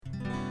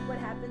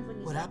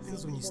What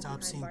happens when you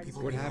stop seeing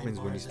people What behind happens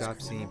when you bars as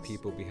stop seeing criminals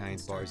people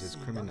behind bars as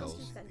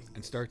criminals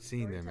and start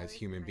seeing them as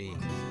human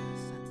beings?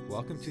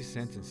 Welcome to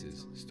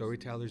Sentences,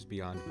 Storytellers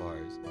Beyond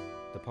Bars,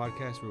 the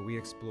podcast where we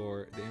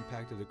explore the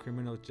impact of the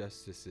criminal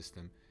justice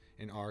system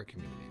in our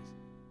communities.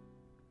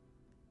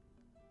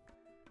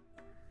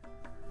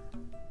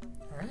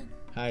 All right.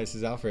 Hi, this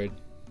is Alfred,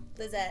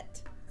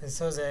 Lizette. This is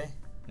Jose.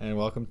 and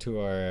welcome to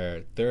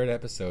our third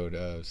episode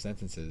of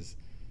Sentences.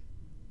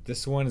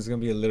 This one is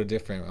going to be a little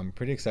different. I'm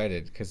pretty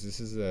excited because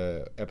this is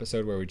a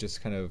episode where we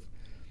just kind of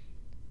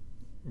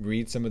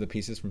read some of the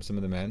pieces from some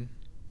of the men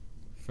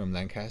from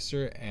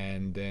Lancaster,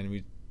 and then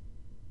we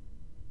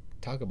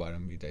talk about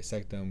them. We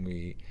dissect them.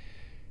 We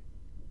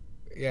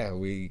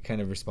kind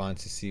of respond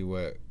to see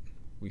what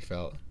we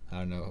felt. I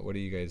don't know. What do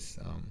you guys?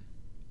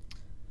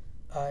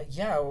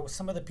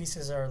 Some of the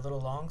pieces are a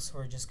little long, so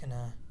we're just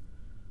gonna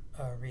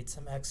read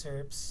some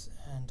excerpts,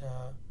 and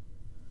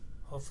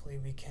hopefully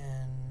we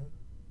can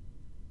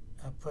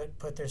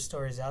put their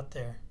stories out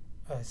there,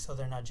 so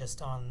they're not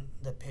just on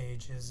the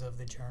pages of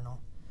the journal.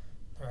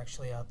 They're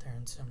actually out there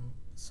in some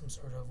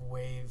sort of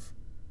wave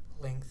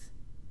length.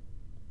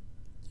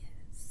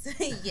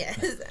 Yes.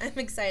 Yes, I'm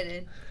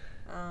excited.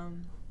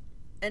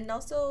 And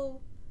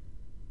also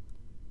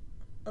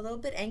a little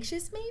bit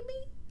anxious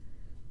maybe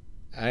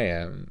I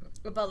am.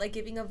 about like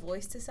giving a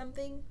voice to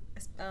something.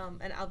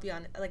 And I'll be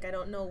honest, like I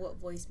don't know what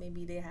voice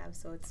maybe they have,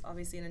 so it's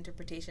obviously an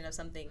interpretation of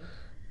something.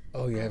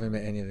 Oh, you haven't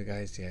met any of the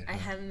guys yet? I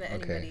haven't met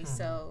anybody,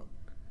 so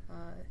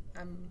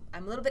I'm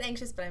a little bit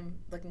anxious, but I'm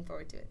looking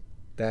forward to it.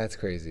 That's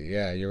crazy.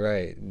 Yeah, you're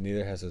right.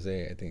 Neither has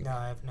Jose, I think. No,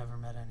 I've never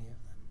met any of them.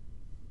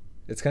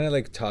 It's kind of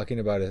like talking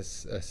about a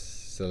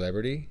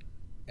celebrity,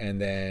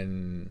 and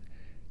then,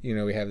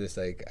 we have this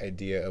like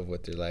idea of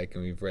what they're like,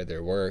 and we've read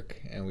their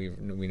work, and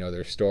we know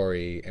their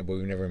story, but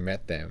we've never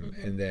met them.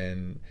 Mm-hmm. And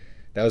then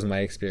that was my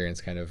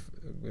experience. Kind of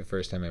the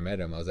first time I met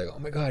him, I was like, "Oh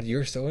my God,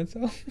 you're so and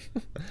so."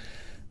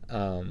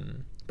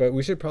 But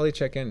we should probably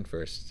check in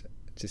first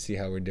to see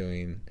how we're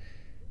doing,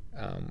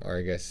 or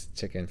I guess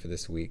check in for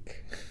this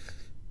week.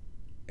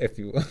 If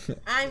you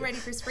I'm ready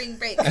for spring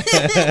break.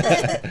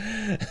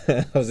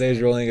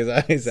 Jose's rolling his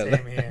eyes.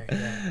 Same here,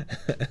 yeah.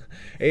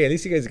 Hey, at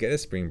least you guys get a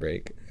spring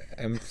break.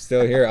 I'm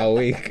still here all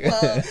week.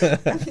 Well,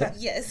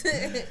 yes.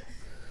 I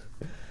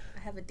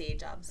have a day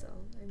job, so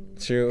I mean,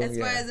 True. as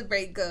far as the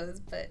break goes,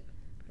 but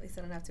at least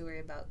I don't have to worry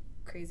about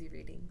crazy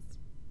readings.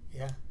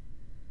 Yeah.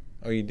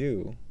 Oh, you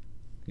do?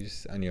 You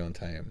just on your own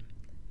time.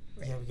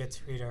 Yeah, we get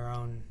to read our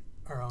own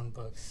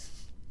books,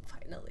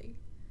 Finally.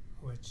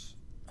 which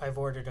I've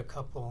ordered a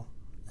couple,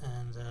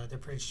 and they're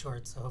pretty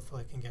short, so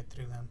hopefully I can get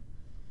through them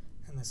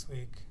in this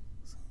week.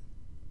 So,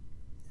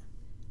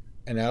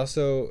 And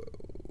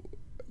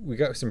we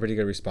got some pretty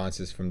good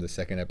responses from the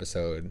second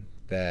episode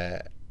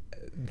that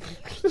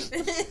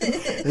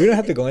we don't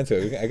have to go into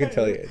it. I can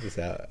tell you this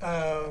out.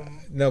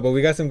 No, but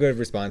we got some good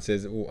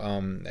responses.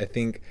 I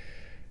think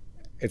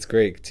it's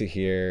great to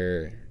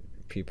hear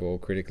people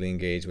critically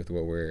engage with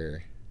what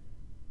we're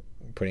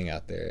putting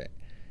out there.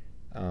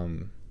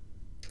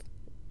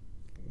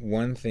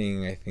 One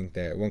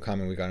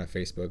comment we got on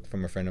Facebook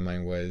from a friend of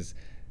mine was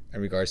in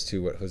regards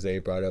to what Jose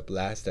brought up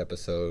last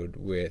episode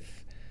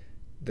with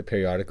the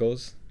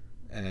periodicals.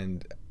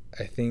 And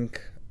I think,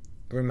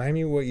 remind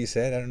me what you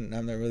said. I'm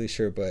not really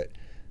sure, but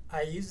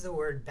I use the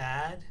word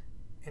bad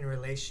in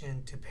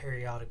relation to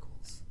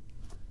periodicals.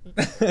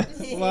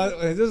 well,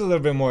 there's a little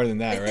bit more than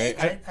that, right?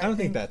 I don't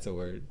think that's a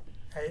word.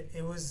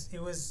 It was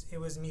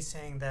me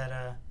saying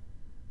that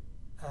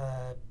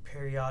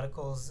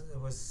periodicals,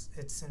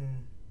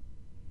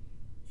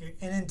 you're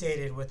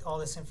inundated with all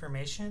this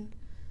information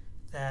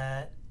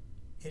that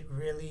it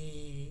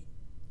really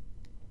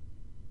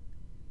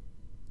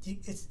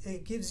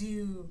it gives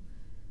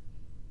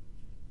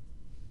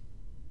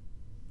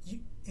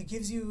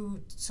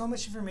you so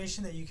much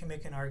information that you can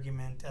make an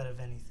argument out of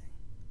anything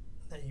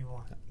that you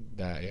want.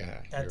 You're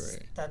right.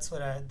 That's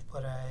what I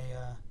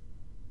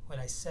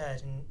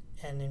said,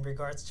 and in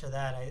regards to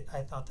that,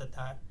 I thought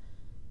that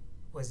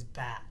was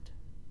bad.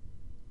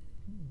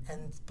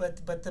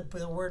 But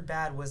the word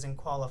bad wasn't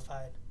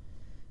qualified.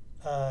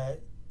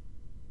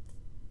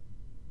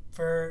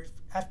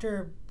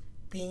 After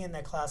being in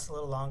that class a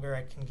little longer,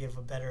 I can give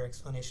a better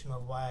explanation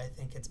of why I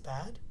think it's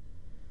bad.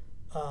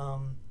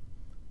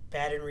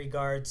 Bad in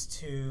regards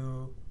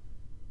to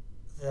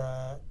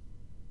I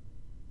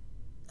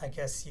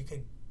guess you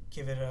could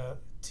give it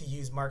to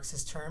use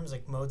Marxist terms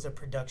like modes of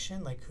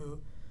production, like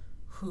who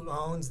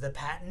owns the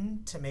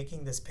patent to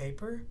making this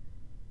paper,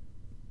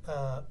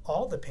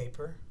 all the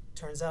paper.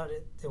 Turns out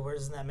there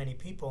wasn't that many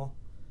people,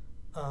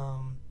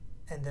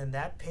 and then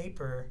that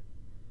paper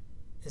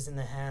is in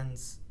the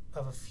hands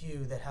of a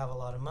few that have a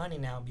lot of money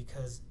now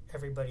because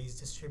everybody's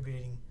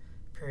distributing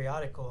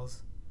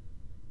periodicals.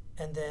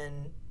 And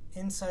then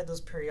inside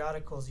those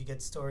periodicals you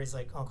get stories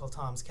like Uncle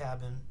Tom's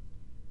Cabin,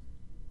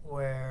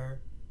 where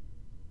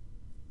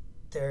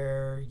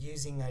they're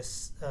using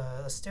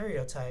a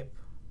stereotype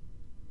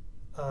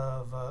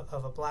of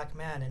a black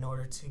man in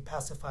order to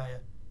pacify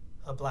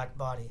a black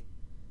body.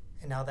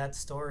 And now that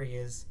story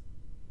is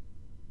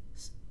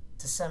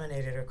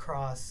disseminated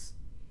across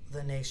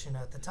the nation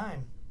at the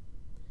time.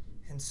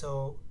 And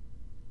so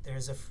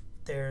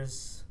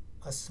there's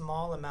a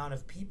small amount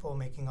of people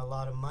making a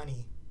lot of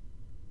money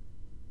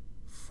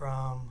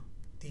from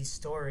these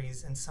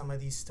stories, and some of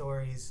these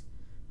stories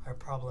are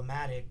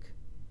problematic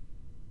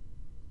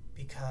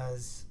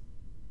because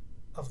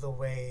of the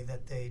way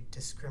that they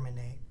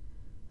discriminate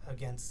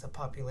against a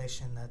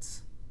population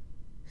that's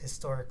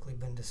historically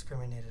been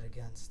discriminated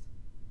against.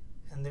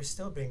 And they're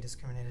still being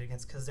discriminated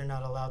against because they're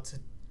not allowed to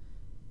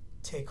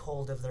take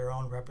hold of their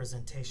own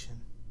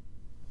representation.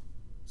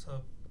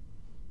 So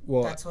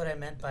that's what I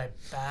meant by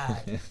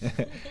bad.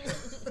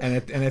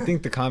 and I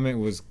think the comment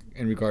was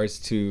in regards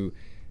to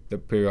the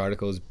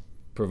periodicals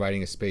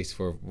providing a space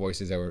for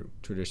voices that were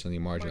traditionally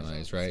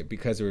marginalized, right?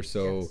 Because they were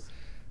so,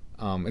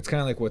 it's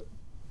kind of like what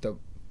the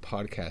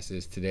podcast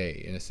is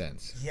today, in a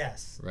sense.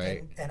 Yes.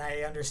 Right. And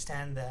I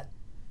understand that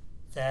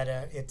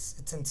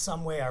it's in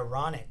some way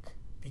ironic,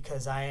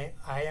 because I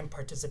am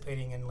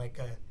participating in like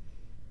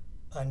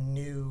a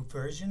new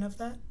version of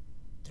that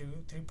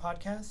through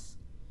podcasts,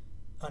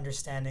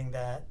 understanding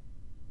that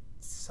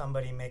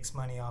somebody makes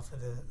money off of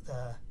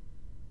the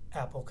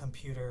Apple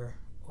computer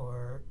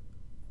or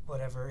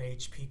whatever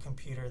HP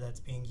computer that's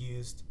being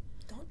used.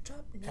 Don't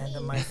drop names. And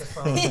the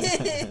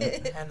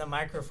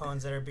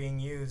microphones that are being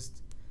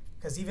used.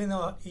 Because even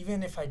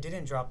if I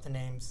didn't drop the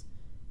names,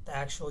 the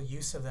actual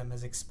use of them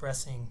is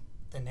expressing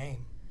the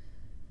name.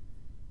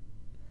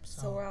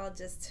 So we're all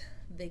just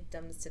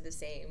victims to the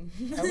same.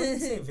 I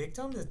wouldn't say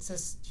victims. It's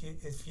just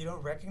if you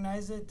don't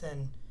recognize it,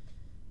 then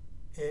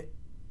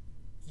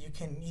you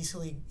can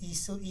easily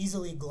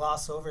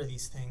gloss over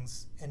these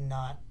things and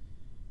not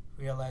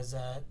realize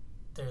that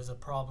there's a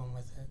problem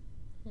with it.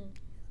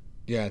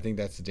 Yeah, I think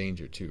that's the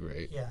danger too,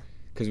 right? Yeah.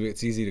 Because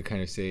it's easy to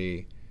kind of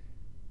say,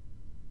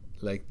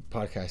 like,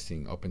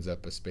 podcasting opens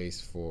up a space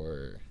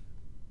for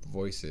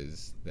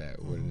voices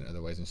that wouldn't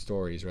otherwise in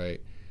stories, right?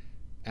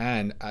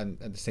 And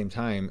at the same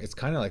time, it's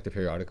kind of like the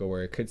periodical,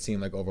 where it could seem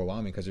like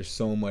overwhelming because there's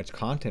so much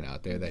content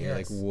out there that you're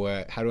like,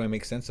 how do I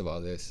make sense of all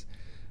this?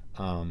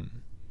 So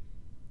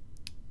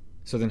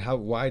then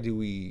I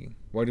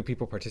do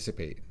people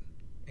participate?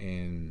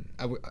 And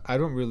I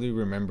don't really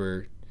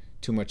remember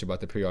too much about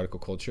the periodical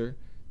culture.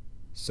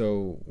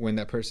 So when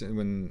my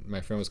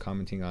friend was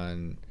commenting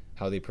on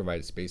how they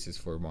provided spaces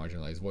for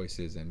marginalized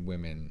voices and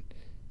women,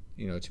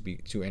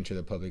 to enter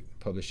the public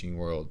publishing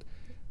world,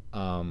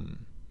 how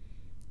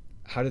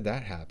did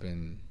that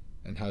happen,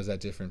 and how is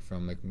that different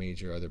from like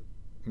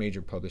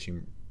major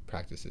publishing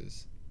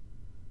practices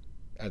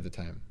at the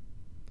time?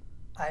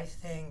 I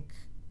think,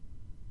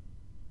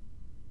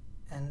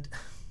 and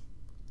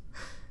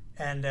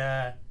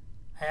I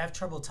have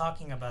trouble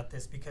talking about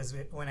this because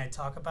when I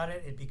talk about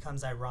it, it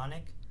becomes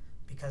ironic,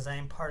 because I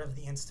am part of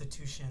the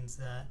institutions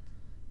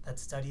that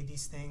study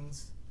these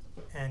things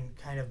and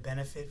kind of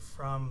benefit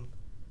from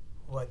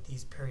what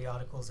these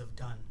periodicals have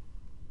done,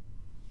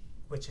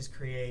 which is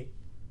create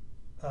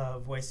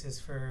voices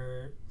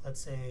for, let's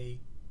say,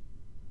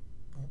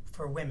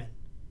 for women.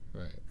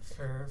 Right.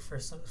 For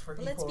equal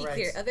Let's be rights.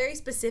 clear, a very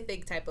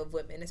specific type of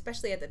women,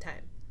 especially at the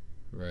time.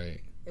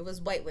 Right. It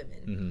was white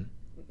women,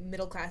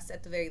 middle class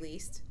at the very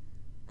least.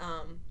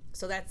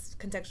 So that's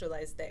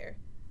contextualized there.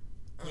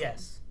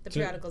 Yes. The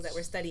periodicals that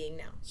we're studying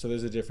now. So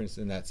there's a difference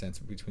in that sense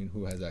between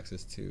who has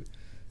access to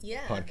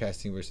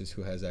podcasting versus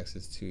who has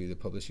access to the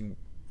publishing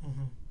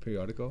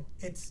periodical.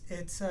 It's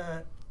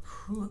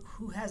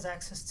who has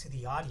access to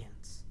the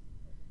audience,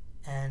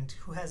 and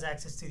who has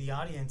access to the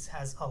audience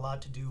has a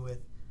lot to do with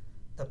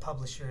the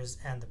publishers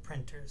and the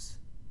printers.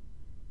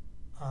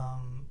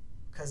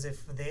 Because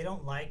if they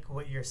don't like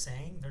what you're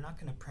saying, they're not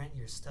going to print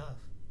your stuff.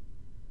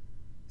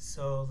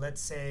 So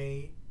let's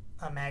say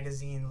a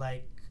magazine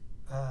like,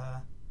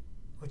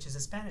 which is a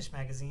Spanish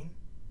magazine,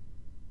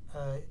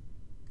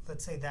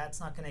 let's say that's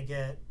not going to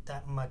get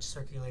that much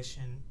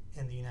circulation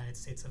in the United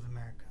States of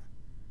America,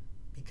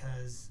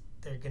 because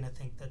they're going to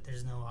think that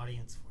there's no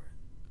audience for it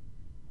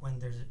when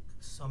there's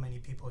so many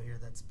people here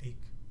that speak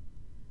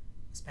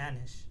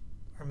Spanish.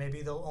 Or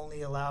maybe they'll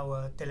only allow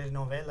a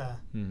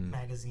telenovela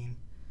magazine,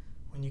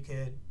 when you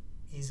could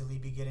easily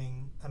be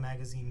getting a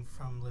magazine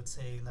from, let's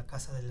say, La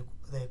Casa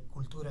de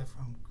Cultura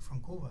from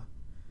Cuba,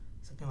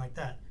 something like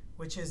that,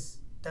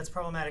 that's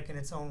problematic in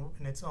its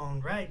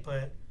own right,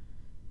 but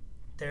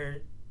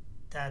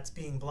that's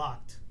being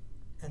blocked.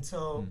 And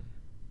so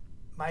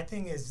my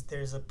thing is,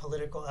 there's a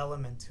political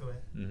element to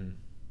it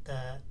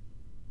that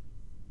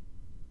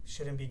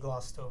shouldn't be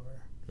glossed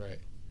over. Right.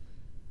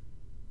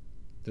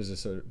 There's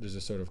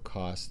a sort of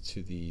cost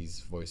to these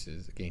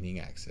voices gaining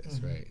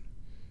access, right?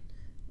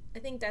 I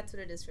think that's what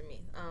it is for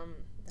me.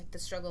 Like the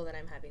struggle that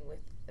I'm having with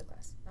the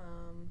class.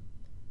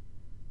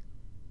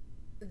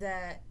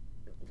 That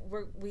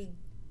we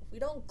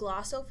don't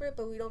gloss over it,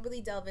 but we don't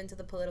really delve into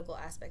the political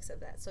aspects of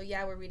that. So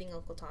yeah, we're reading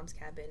Uncle Tom's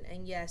Cabin,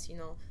 and yes,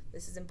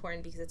 this is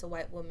important because it's a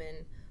white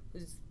woman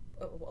who's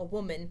a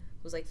woman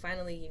who's like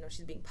finally,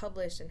 she's being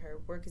published and her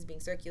work is being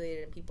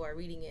circulated and people are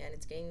reading it and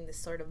it's gaining this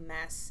sort of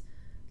mass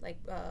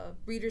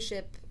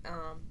readership,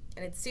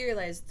 and it's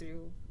serialized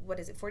through, what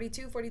is it,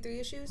 43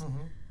 issues?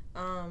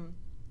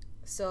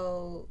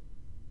 So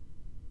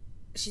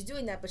she's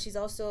doing that, but she's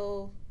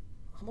also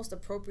almost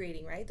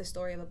appropriating, right, the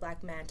story of a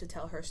black man to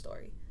tell her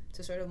story,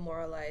 to sort of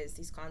moralize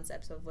these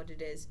concepts of what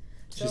it is.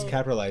 She's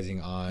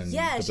capitalizing on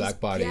the black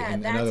body in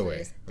another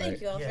way. Thank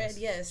you, Alfred.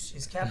 Yes.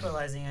 She's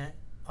capitalizing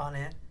on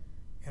it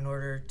in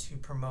order to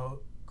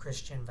promote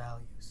Christian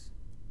values,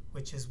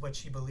 which is what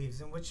she believes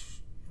in, which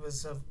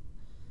was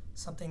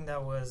something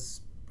that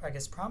was, I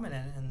guess,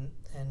 prominent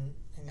in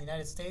the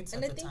United States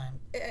at the time.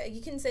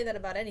 You can say that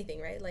about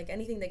anything, right? Like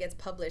anything that gets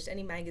published,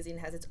 any magazine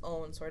has its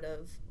own sort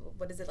of,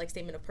 what is it, like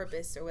statement of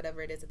purpose or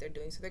whatever it is that they're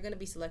doing. So they're going to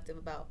be selective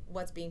about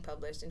what's being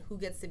published and who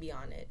gets to be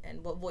on it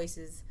and what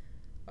voices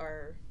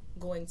are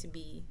going to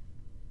be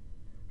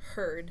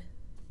heard.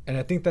 And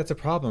I think that's a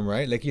problem,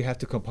 right? Like you have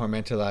to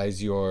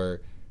compartmentalize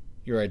your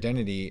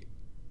identity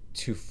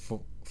to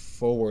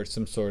forward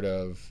some sort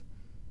of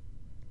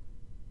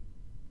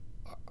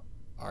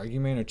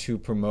argument or to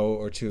promote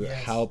or to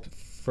help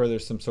further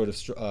some sort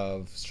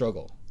of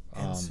struggle.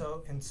 And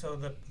so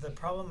the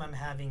problem I'm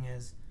having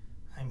is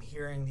I'm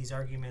hearing these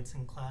arguments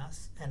in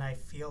class and I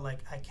feel like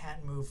I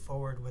can't move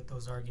forward with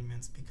those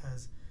arguments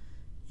because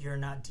you're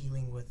not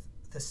dealing with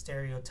the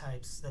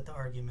stereotypes that the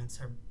arguments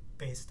are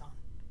based on.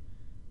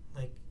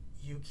 Like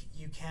you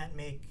can't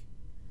make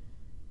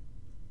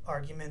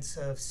arguments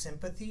of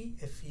sympathy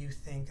if you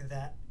think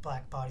that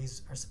black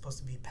bodies are supposed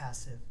to be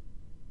passive.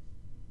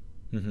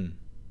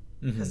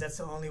 Because that's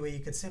the only way you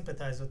could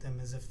sympathize with them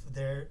is if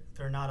they're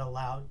not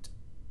allowed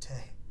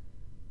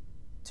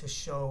to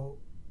show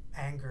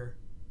anger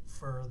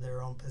for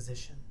their own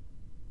position.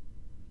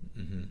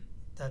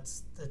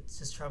 That's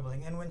just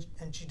troubling.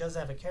 And she does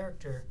have a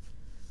character,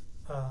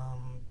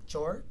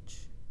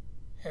 George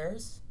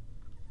Harris,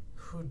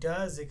 who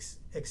does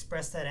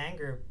express that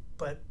anger,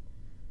 but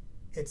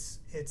it's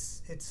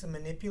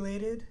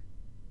manipulated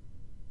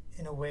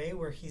in a way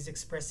where he's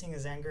expressing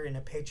his anger in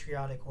a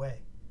patriotic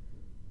way,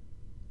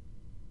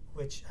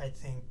 which I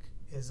think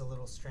is a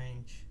little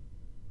strange.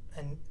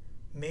 And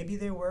maybe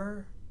they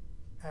were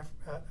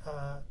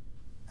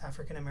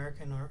African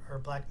American or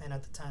black men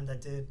at the time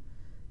that did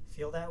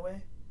feel that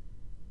way.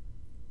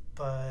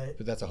 But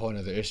that's a whole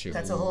other issue.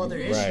 That's a whole other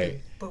issue.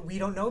 Right. But we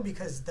don't know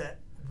because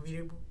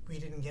we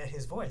didn't get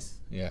his voice.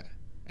 Yeah.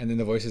 And then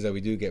the voices that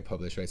we do get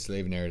published, right,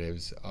 slave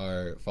narratives,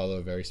 follow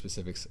a very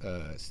specific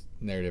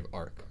narrative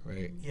arc,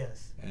 right?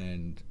 Yes.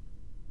 And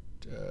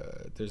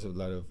there's a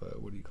lot of,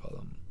 what do you call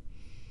them?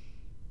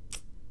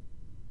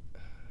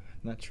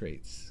 Not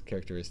traits,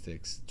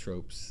 characteristics,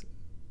 tropes,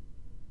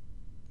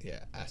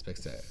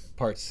 aspects,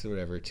 parts,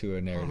 whatever, to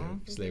a narrative,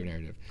 slave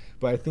narrative.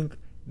 But I think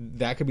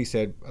that could be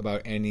said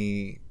about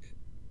any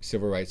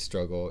civil rights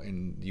struggle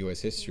in U.S.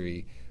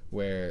 history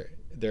where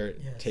they're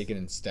taken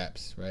in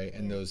steps, right?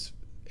 And those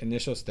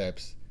initial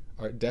steps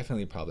are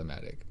definitely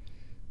problematic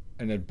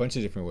in a bunch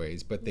of different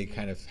ways, but they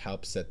kind of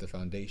help set the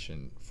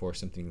foundation for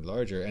something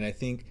larger. And I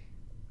think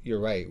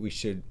you're right. We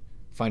should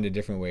find a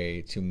different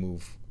way to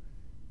move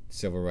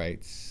civil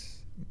rights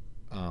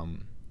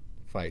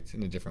fights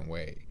in a different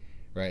way,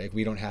 right? Like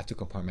we don't have to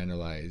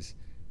compartmentalize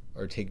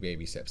or take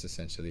baby steps,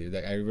 essentially.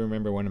 Like I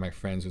remember one of my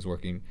friends was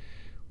working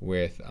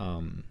with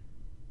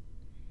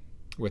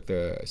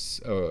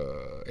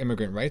the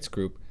immigrant rights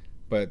group,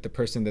 but the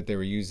person that they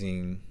were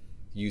using,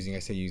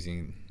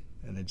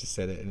 and I just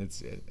said it, and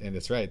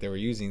it's right. They were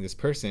using this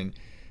person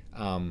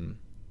as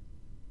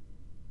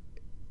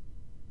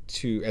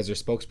their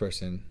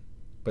spokesperson,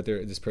 but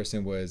this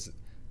person was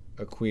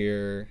a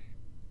queer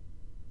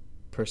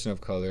person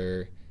of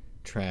color,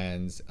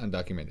 trans,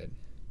 undocumented,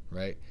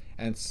 right?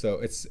 And so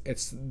it's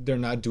they're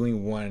not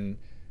doing one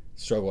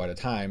struggle at a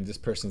time. This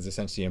person's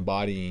essentially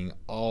embodying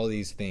all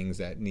these things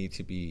that need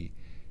to be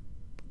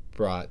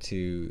brought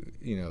to,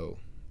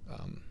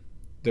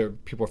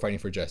 people are fighting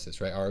for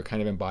justice, right? Are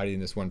kind of embodying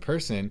this one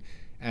person.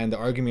 And the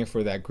argument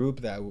for that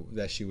group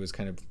that she was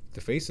kind of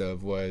the face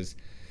of was,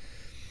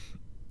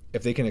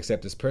 if they can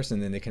accept this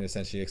person, then they can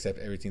essentially accept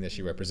everything that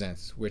she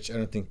represents, which I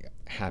don't think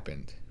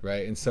happened,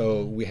 right? And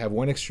so we have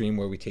one extreme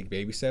where we take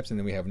baby steps, and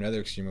then we have another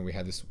extreme where we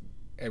have this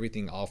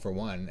everything all for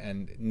one,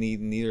 and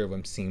neither of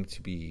them seem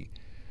to be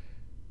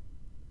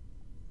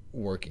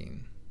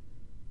working.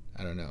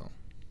 I don't know.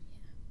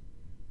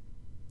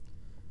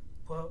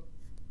 Well,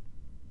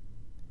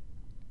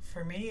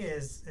 for me,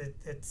 there's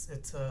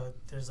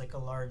like a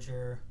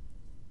larger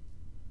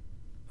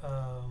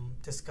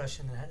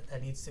discussion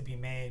that needs to be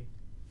made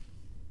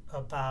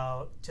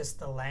about just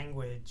the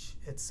language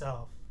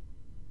itself.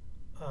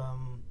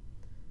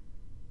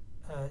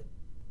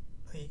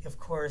 Of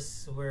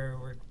course, we're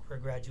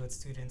graduate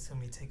students and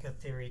we take a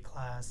theory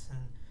class and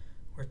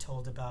we're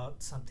told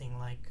about something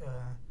like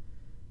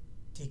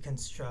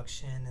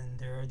deconstruction, and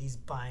there are these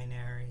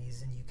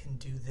binaries and you can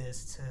do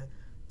this to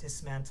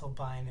dismantle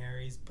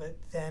binaries. But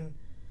then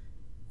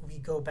we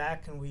go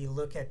back and we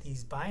look at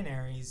these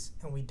binaries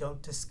and we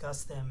don't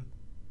discuss them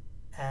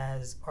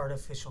as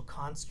artificial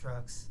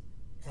constructs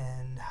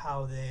and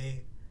how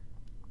they've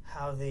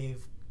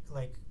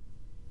like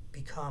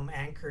become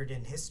anchored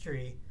in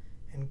history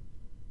and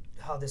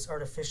how this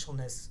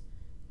artificialness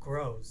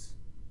grows.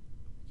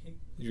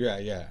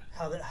 Yeah.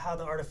 How the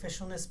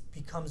artificialness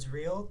becomes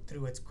real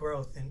through its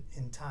growth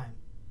in time.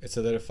 It's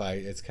solidified.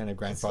 It's kind of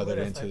grandfathered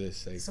into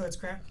this. Like, so it's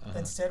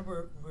instead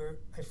we're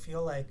I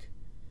feel like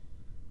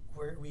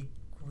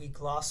we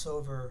gloss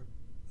over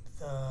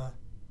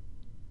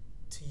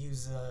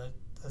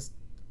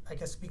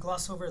we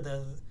gloss over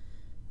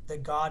the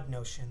God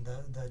notion,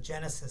 the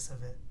genesis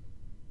of it,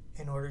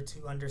 in order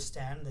to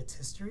understand its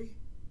history.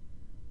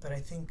 But I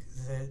think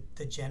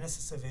the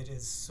genesis of it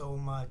is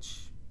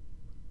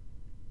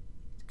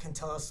can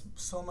tell us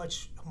so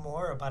much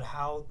more about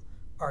how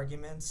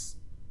arguments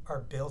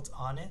are built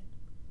on it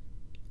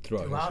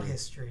throughout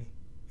history,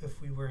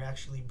 if we were to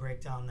actually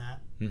break down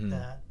that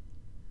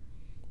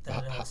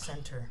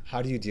center.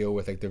 How do you deal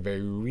with like the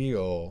very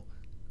real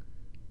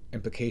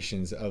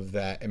implications of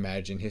that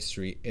imagined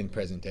history in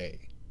present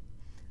day?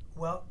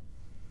 Well,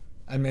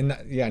 I mean,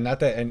 not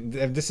that, and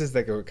this is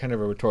like a kind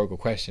of a rhetorical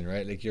question,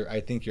 right? Like I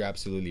think you're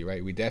absolutely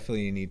right. We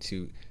definitely need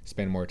to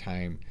spend more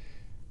time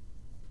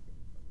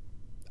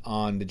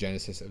on the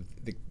genesis of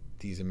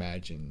these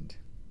imagined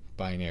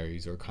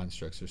binaries or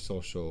constructs or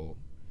social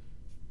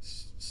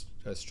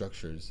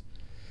structures.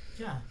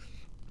 Yeah,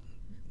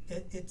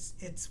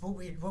 it's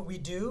what we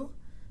do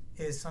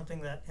is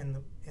something that in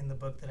the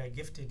book that I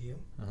gifted you.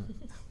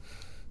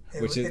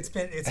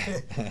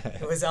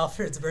 It was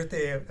Alfred's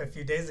birthday a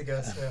few days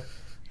ago, so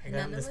I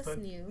got him this book.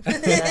 None of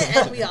us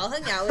knew, and we all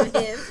hung out with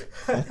him.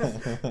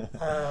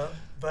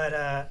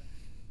 But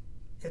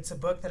it's a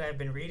book that I've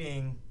been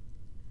reading,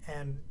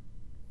 and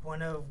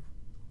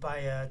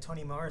by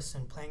Toni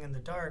Morrison, Playing in the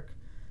Dark,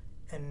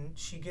 and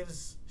she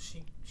gives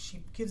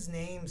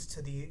names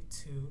to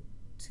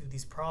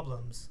these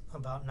problems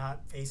about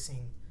not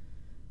facing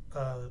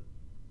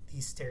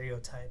these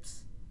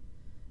stereotypes.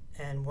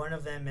 And one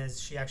of them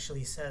is, she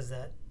actually says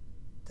that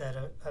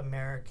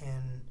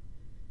American,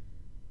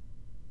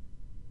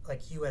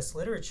 like U.S.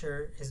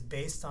 literature, is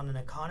based on an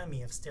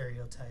economy of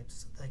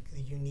stereotypes. Like,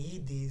 you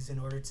need these in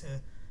order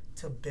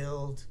to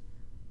build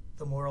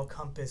the moral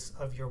compass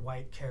of your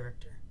white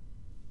character.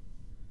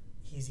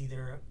 He's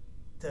either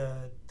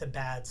the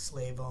bad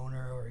slave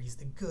owner, or he's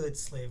the good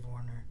slave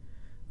owner,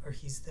 or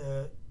he's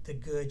the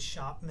good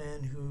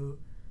shopman who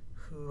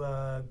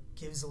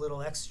gives a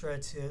little extra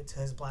to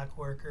his black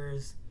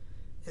workers.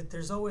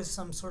 There's always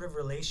some sort of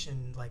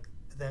relation like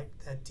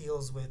that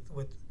deals with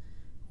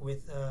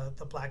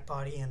the black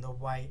body and the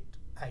white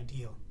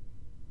ideal.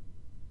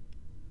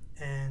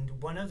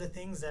 And one of the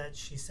things that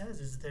she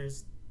says is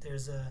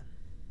there's a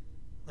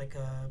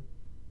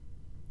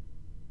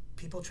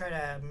people try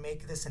to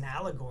make this an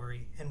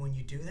allegory, and when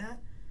you do that,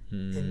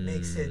 it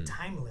makes it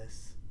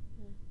timeless.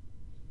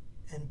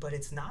 But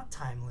it's not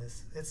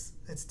timeless.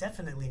 It's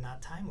definitely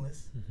not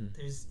timeless.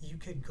 Mm-hmm. You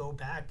could go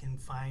back and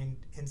find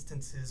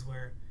instances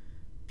where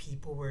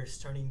people were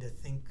starting to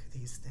think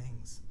these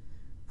things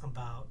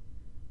about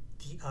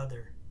the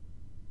other.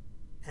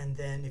 And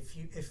then if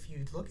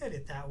you look at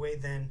it that way,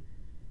 then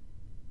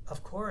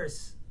of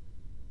course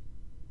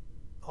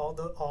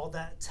all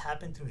that's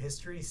happened through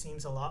history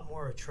seems a lot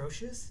more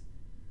atrocious,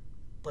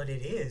 but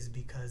it is,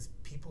 because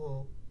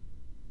people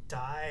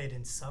died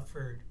and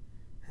suffered,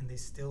 and they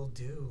still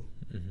do.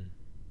 Mm-hmm.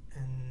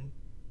 And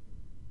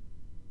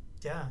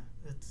yeah,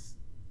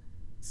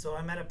 so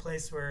I'm at a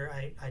place where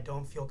I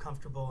don't feel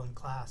comfortable in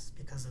class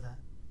because of that.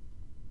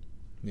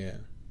 Yeah,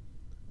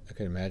 I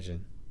can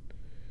imagine.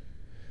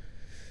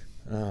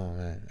 Oh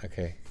man,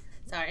 okay.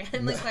 Sorry,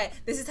 I'm like quiet.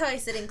 This is how I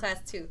sit in class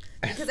too,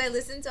 because I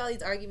listen to all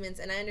these arguments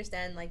and I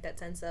understand like that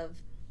sense of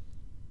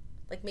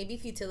like maybe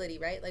futility,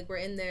 right? Like we're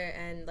in there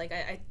and like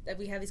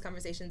we have these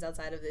conversations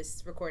outside of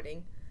this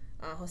recording,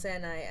 Jose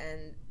and I,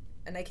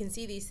 and I can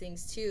see these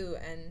things too,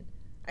 and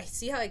I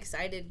see how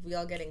excited we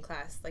all get in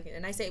class. Like,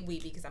 and I say we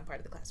because I'm part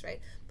of the class, right?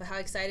 But how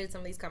excited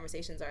some of these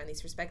conversations are and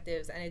these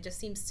perspectives, and it just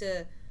seems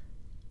to,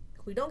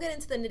 we don't get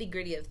into the nitty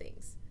gritty of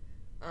things.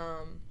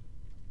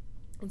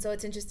 And so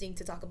it's interesting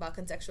to talk about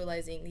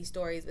contextualizing these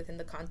stories within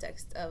the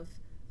context of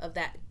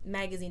that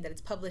magazine that it's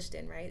published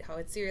in, right? How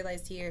it's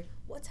serialized here.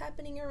 What's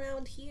happening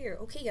around here?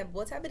 Okay, yeah,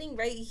 what's happening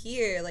right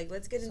here? Like,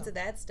 let's get into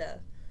that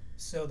stuff.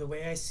 So the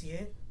way I see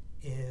it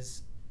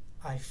is,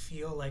 I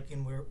feel like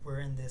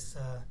we're in this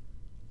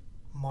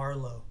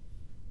Marlowe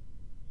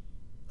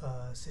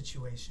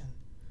situation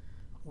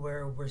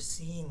where we're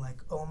seeing like,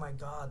 oh my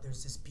God,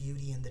 there's this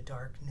beauty in the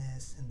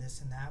darkness and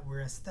this and that.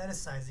 We're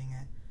aestheticizing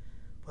it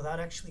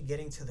without actually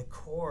getting to the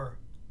core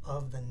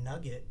of the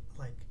nugget,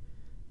 like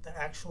the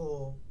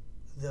actual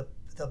the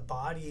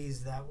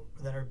bodies that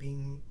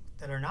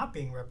are not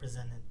being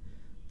represented.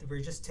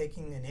 We're just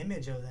taking an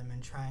image of them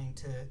and trying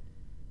to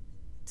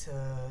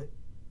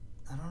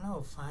I don't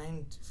know,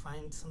 find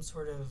some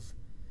sort of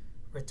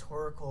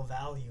rhetorical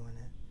value in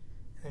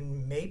it.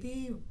 And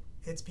maybe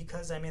it's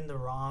because I'm in the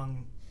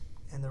wrong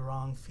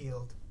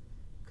field,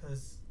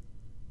 because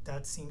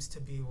that seems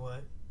to be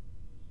what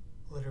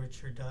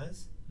literature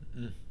does.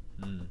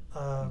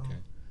 Okay.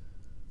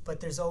 But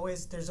there's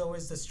always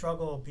the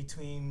struggle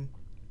between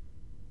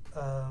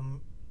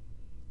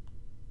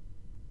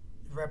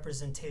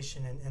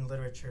representation in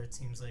literature. It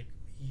seems like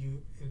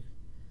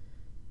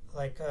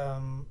like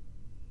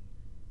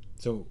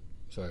So,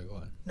 sorry, go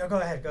on. no, go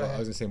ahead. I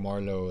was gonna say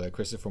Marlowe, like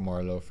Christopher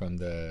Marlowe from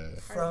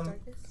the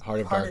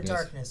Heart of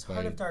Darkness.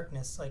 Heart of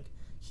Darkness. Like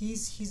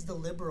he's the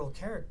liberal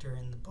character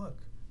in the book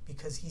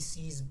because he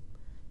sees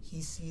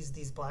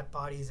these black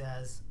bodies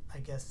as, I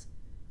guess,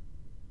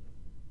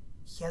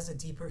 he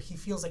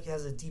feels like he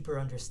has a deeper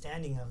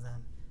understanding of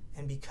them,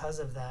 and because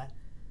of that,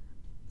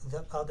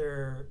 the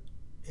other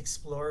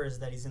explorers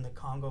that he's in the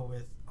Congo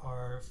with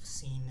are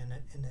seen in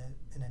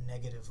a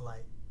negative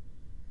light.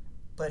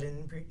 But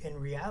in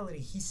reality,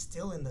 he's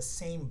still in the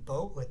same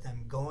boat with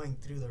them going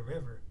through the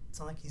river. It's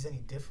not like he's any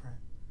different.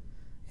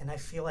 And I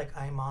feel like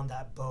I'm on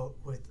that boat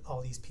with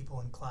all these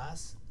people in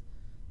class.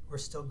 We're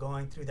still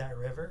going through that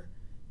river,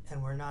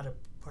 and we're not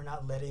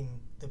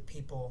letting the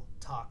people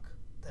talk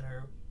that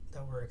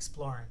we're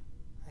exploring.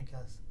 I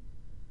guess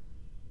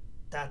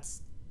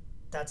that's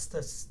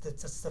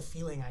the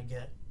feeling I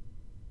get,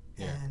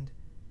 and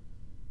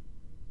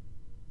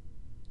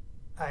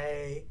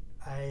I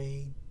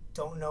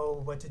don't know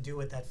what to do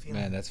with that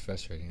feeling. Man, that's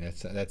frustrating.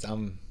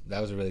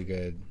 That was a really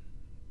good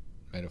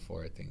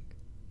metaphor, I think,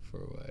 for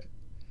what.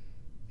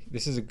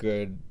 This is a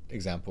good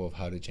example of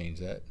how to change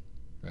that,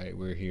 right?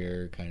 We're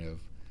here kind of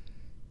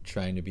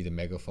trying to be the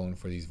megaphone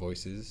for these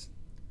voices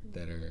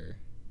that are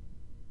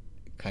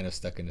kind of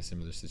stuck in a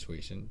similar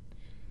situation.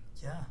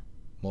 Yeah.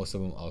 Most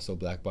of them also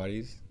black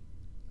bodies.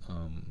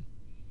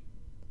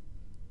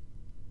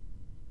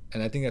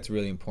 And I think that's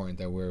really important,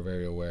 that we're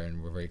very aware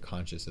and we're very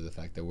conscious of the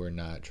fact that we're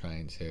not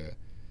trying to,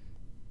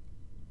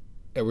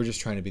 that we're just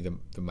trying to be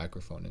the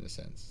microphone, in a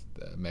sense,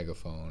 the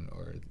megaphone,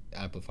 or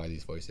amplify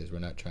these voices. We're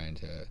not trying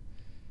to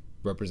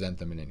represent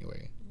them in any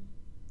way.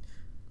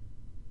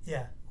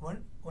 Yeah.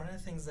 One of the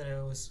things that I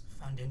always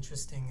found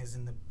interesting is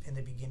in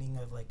the beginning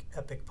of like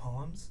epic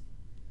poems,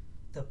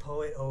 the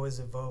poet always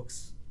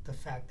evokes the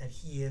fact that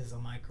he is a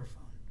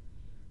microphone,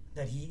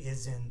 that he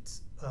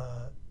isn't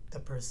the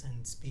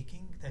person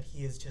speaking, that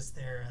he is just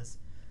there as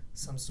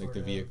some sort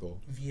like the of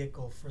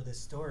vehicle for the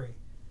story.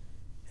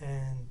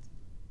 And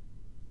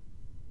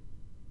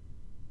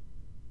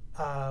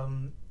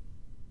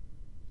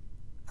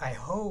I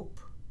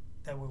hope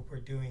that what we're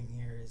doing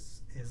here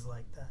is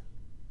like that.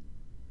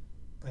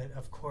 But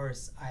of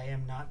course, I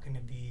am not going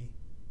to be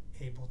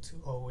able to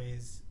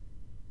always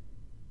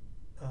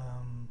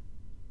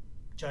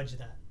judge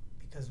that,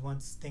 because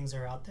once things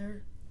are out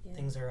there,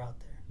 things are out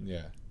there.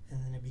 Yeah.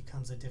 And then it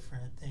becomes a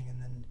different thing,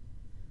 and then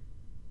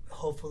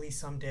hopefully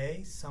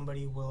someday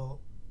somebody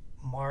will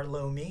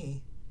Marlowe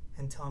me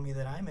and tell me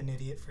that I'm an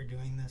idiot for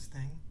doing this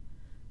thing,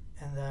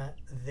 and that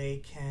they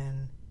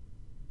can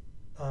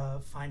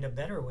find a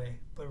better way.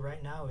 But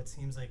right now it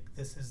seems like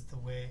this is the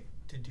way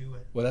to do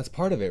it. Well, that's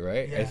part of it,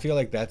 right? Yeah. I feel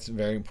like that's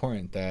very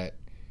important, that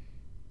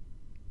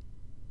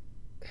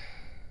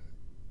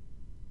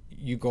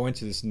you go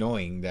into this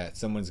knowing that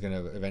someone's going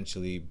to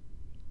eventually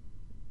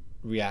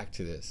react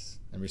to this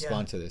and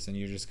respond to this, and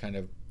you're just kind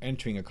of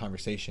entering a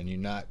conversation. You're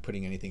not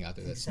putting anything out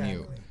there that's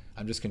new.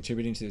 I'm just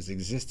contributing to this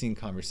existing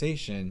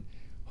conversation,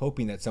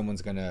 hoping that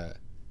someone's going to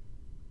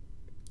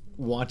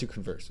want to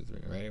converse with me,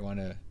 right? Want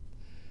to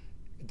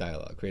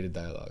create a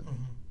dialogue.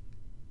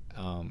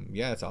 Mm-hmm.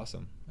 Yeah, it's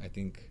awesome, I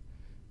think.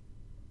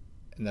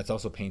 And that's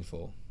also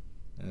painful,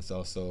 and it's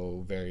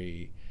also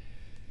very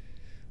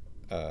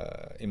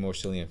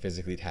emotionally and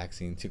physically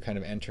taxing to kind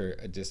of enter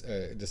a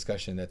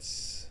discussion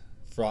that's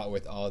fraught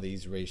with all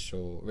these race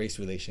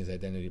relations,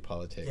 identity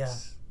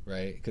politics,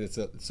 right? Because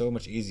it's so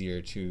much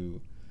easier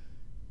to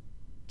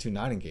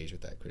not engage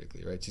with that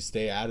critically, right? To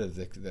stay out of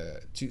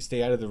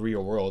the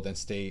real world and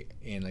stay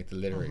in like the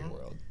literary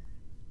world.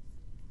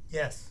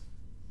 Yes,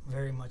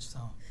 very much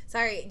so.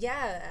 Sorry,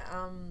 yeah.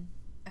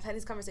 I've had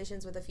these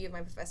conversations with a few of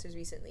my professors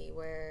recently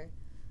where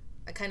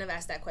I kind of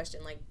asked that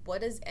question, like,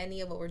 what does any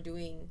of what we're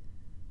doing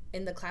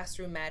in the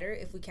classroom matter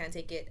if we can't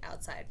take it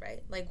outside,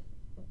 right? Like,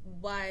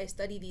 why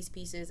study these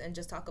pieces and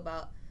just talk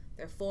about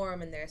their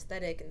form and their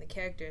aesthetic and the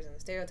characters and the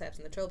stereotypes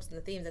and the tropes and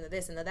the themes and the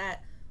this and the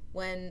that,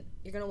 when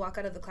you're going to walk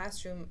out of the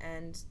classroom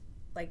and,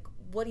 like,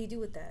 what do you do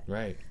with that?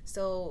 Right.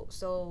 So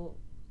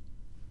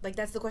like,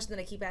 that's the question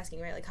that I keep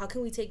asking, right? Like, how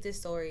can we take this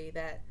story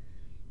that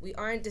we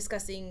aren't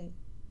discussing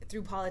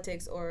through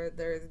politics or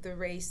the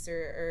race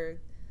or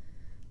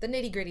the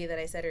nitty-gritty that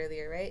I said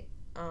earlier, right?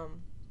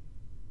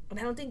 And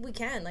I don't think we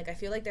can. Like, I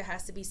feel like there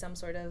has to be some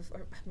sort of,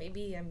 or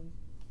maybe I'm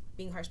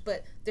being harsh,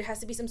 but there has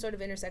to be some sort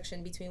of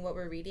intersection between what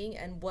we're reading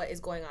and what is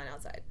going on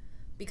outside.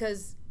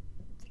 Because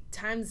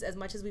times, as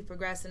much as we've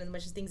progressed and as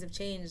much as things have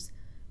changed,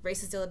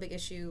 race is still a big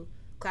issue,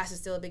 class is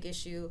still a big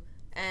issue,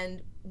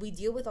 and we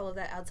deal with all of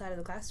that outside of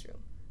the classroom.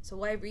 So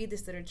why read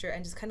this literature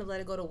and just kind of let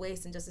it go to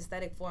waste in just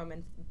aesthetic form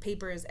and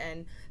papers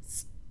and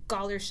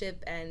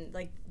scholarship and,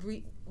 like,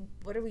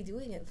 what are we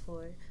doing it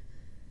for?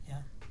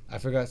 Yeah. I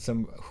forgot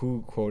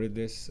who quoted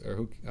this or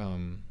who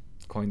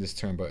coined this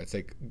term, but it's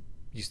like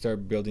you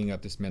start building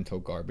up this mental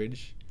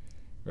garbage,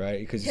 right?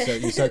 Because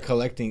you start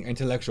collecting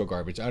intellectual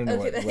garbage. I don't know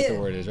what the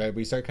word is, right? But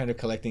you start kind of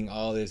collecting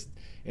all this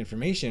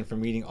information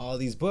from reading all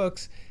these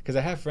books. Because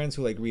I have friends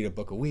who like read a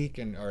book a week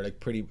and are like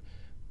pretty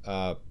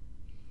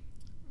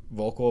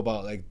vocal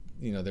about like,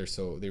 you know,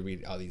 they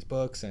read all these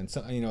books. And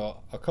so, you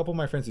know, a couple of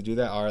my friends who do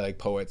that are like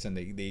poets, and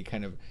they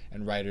kind of,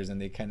 and writers,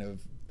 and they kind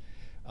of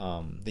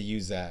they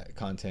use that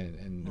content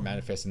and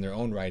manifest in their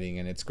own writing,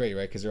 and it's great,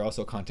 right? Because they're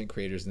also content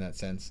creators in that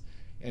sense,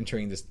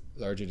 entering this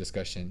larger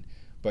discussion.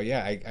 But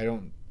yeah,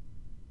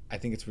 I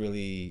think it's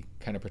really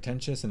kind of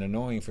pretentious and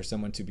annoying for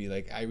someone to be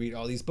like, I read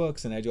all these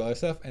books and I do all this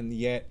stuff, and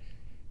yet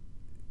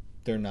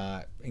they're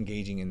not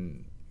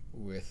engaging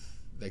with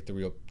like the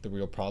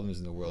real problems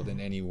in the world in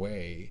any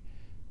way.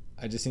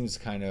 It just seems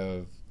kind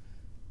of,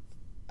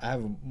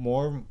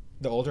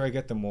 the older I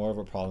get, the more of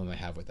a problem I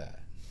have with that,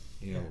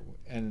 you know.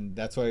 And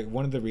that's why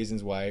one of the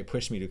reasons why it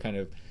pushed me to kind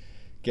of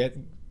get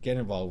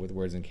involved with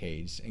Words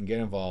Uncaged and get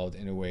involved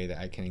in a way that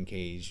I can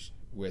engage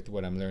with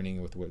what I'm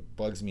learning, with what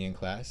bugs me in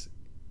class,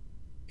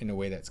 in a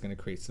way that's going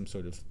to create some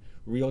sort of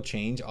real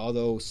change,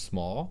 although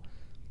small.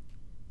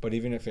 But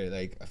even if it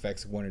like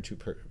affects one or two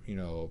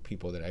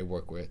people that I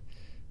work with,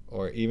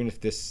 or even if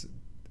this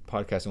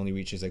podcast only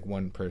reaches like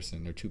one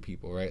person or two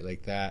people, right?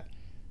 Like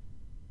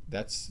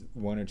that's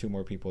one or two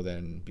more people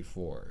than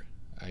before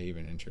I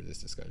even entered this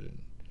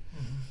discussion.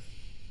 Mm-hmm.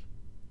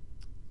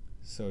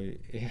 So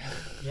yeah.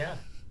 Yeah,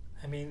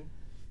 I mean,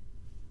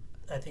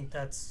 I think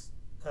that's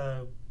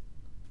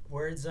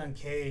Words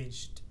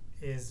Uncaged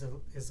is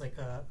like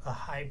a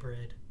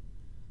hybrid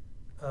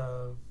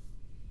of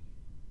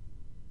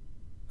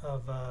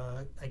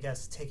I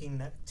guess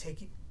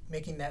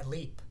making that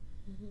leap,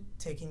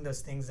 taking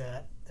those things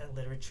that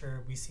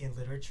literature we see in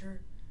literature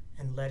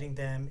and letting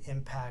them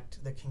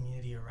impact the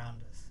community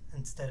around us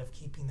instead of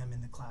keeping them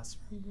in the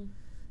classroom.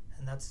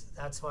 And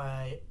that's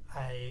why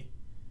I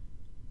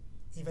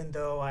even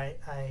though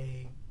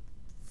I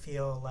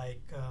feel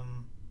like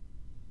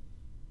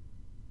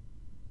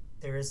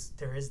there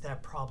is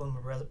that problem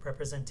of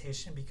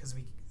representation, because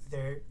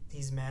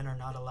these men are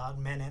not allowed,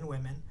 men and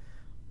women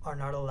are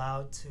not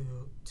allowed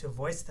to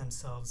voice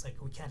themselves.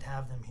 Like, we can't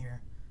have them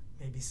here.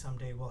 Maybe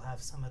someday we'll have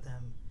some of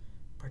them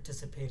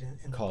participate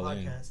in the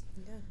podcast.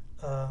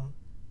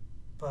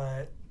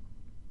 But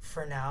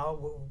for now,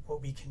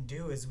 what we can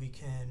do is we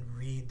can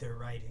read their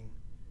writing,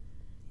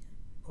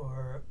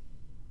 or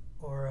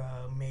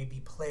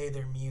maybe play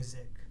their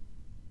music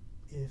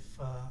if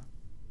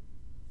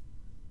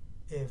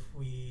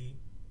we,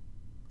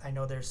 I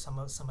know there's some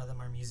of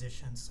them are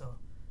musicians, so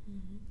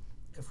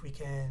if we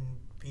can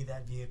be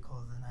that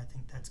vehicle, then I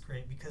think that's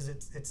great, because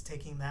it's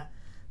taking that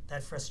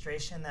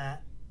frustration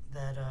that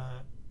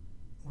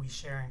we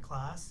share in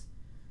class,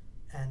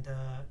 and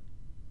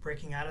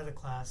breaking out of the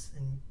class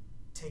and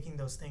taking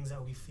those things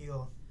that we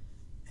feel,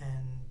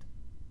 and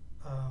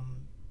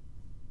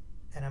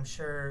I'm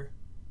sure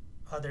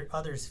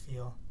others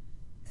feel,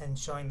 and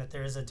showing that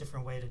there is a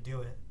different way to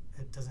do it.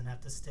 It doesn't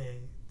have to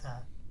stay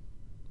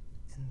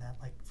in that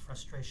like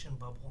frustration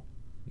bubble.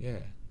 Yeah,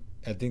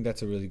 I think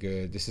this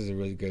is a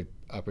really good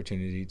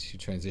opportunity to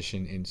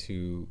transition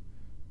into,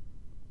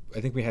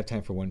 I think we have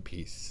time for one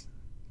piece,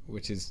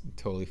 which is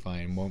totally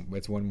fine.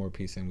 It's one more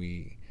piece than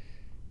we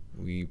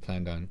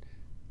planned on.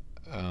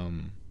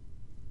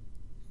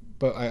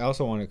 But I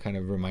also want to kind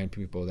of remind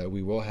people that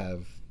we will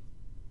have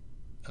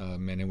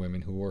men and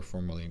women who were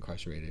formerly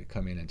incarcerated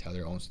come in and tell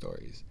their own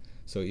stories.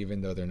 So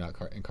even though they're not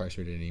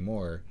incarcerated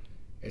anymore,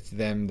 it's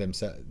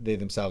they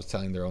themselves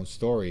telling their own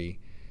story,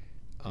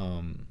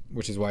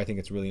 which is why I think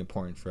it's really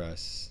important for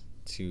us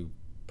to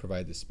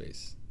provide this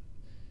space.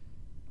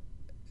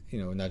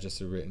 You know, not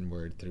just a written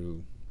word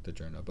through the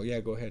journal. But yeah,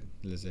 go ahead,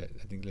 Lizette.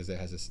 I think Lizette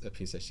has a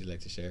piece that she'd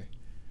like to share.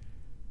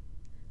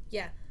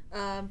 Yeah.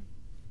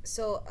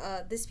 So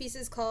this piece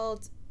is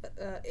called,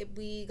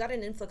 we got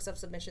an influx of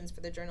submissions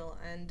for the journal,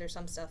 and there's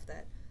some stuff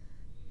that,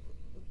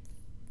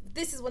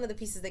 this is one of the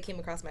pieces that came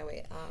across my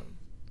way.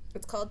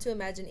 It's called To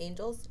Imagine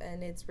Angels,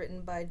 and it's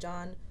written by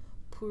John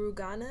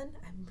Purugganan.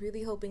 I'm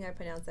really hoping I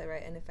pronounced that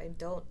right, and if I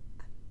don't,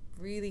 I'm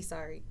really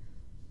sorry.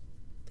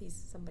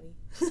 Please, somebody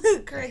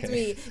correct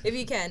me if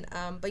you can.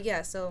 But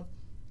yeah, so.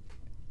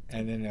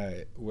 And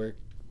then where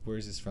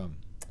is this from?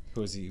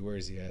 Where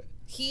is he at?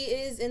 He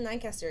is in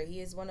Lancaster.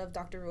 He is one of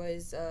Dr.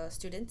 Roy's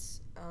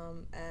students,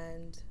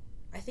 and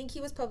I think he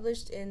was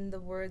published in the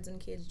Words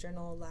Uncaged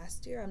journal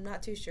last year. I'm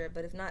not too sure,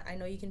 but if not, I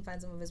know you can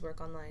find some of his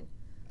work online.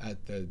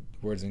 At the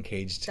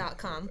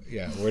wordsuncaged.com.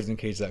 Yeah,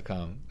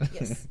 wordsuncaged.com.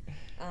 Yes.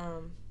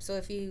 So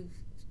if you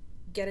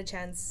get a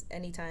chance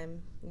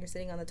anytime, you're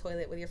sitting on the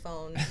toilet with your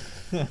phone,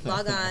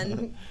 log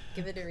on,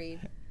 give it a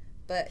read.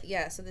 But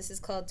yeah, so this is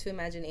called To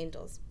Imagine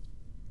Angels.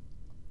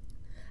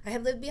 I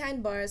have lived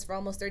behind bars for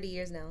almost 30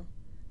 years now.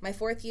 My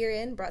 4th year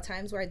in brought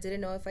times where I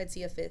didn't know if I'd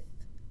see a 5th.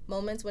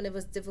 Moments when it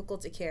was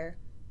difficult to care,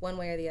 one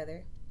way or the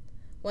other.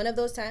 One of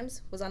those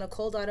times was on a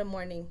cold autumn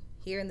morning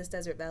here in this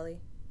desert valley.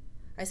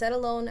 I sat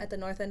alone at the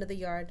north end of the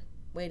yard,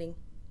 waiting.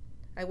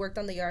 I worked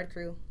on the yard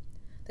crew.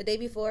 The day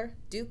before,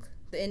 Duke,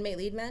 the inmate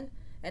lead man,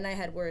 and I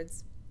had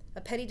words.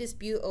 A petty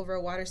dispute over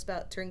a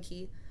waterspout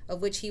turnkey,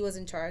 of which he was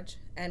in charge,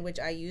 and which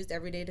I used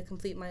every day to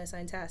complete my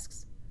assigned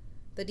tasks.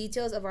 The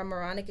details of our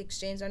moronic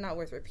exchange are not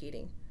worth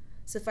repeating.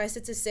 Suffice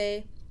it to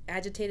say,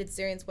 agitated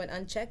Syrians went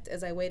unchecked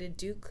as I waited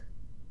Duke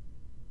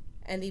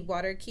and the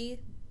water key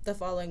the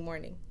following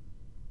morning.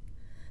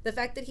 The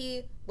fact that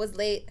he was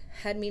late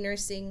had me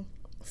nursing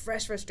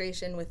fresh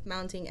frustration with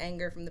mounting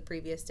anger from the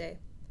previous day.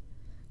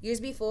 Years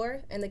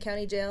before, in the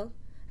county jail,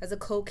 as the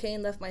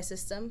cocaine left my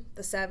system,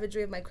 the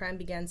savagery of my crime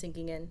began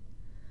sinking in.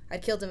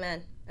 I'd killed a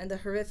man, and the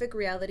horrific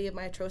reality of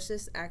my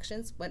atrocious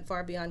actions went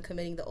far beyond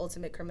committing the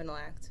ultimate criminal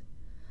act.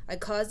 I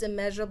caused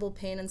immeasurable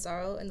pain and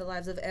sorrow in the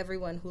lives of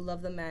everyone who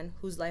loved the man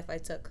whose life I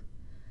took.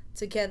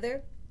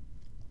 Together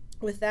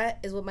with that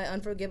is what my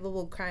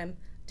unforgivable crime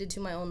did to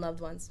my own loved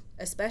ones,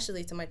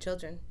 especially to my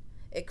children.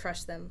 It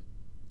crushed them.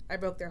 I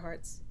broke their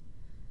hearts.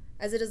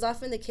 As it is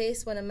often the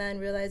case when a man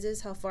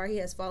realizes how far he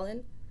has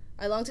fallen,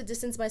 I long to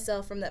distance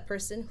myself from that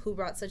person who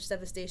brought such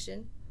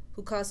devastation,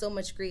 who caused so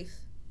much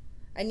grief.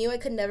 I knew I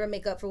could never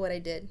make up for what I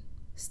did.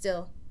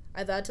 Still,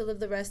 I vowed to live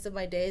the rest of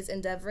my days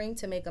endeavoring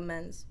to make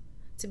amends,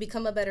 to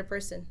become a better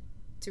person,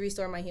 to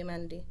restore my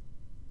humanity.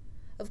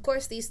 Of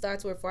course, these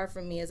thoughts were far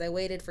from me as I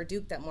waited for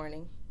Duke that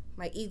morning.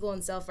 My ego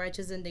and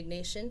self-righteous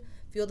indignation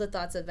fueled the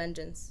thoughts of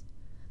vengeance.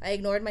 I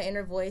ignored my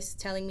inner voice,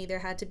 telling me there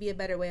had to be a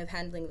better way of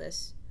handling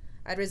this.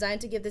 I'd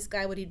resigned to give this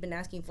guy what he'd been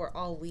asking for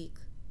all week.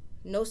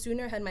 No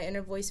sooner had my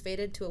inner voice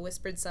faded to a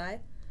whispered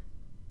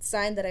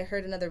sign that I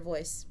heard another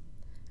voice.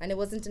 And it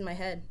wasn't in my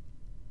head.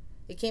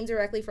 It came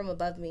directly from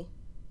above me.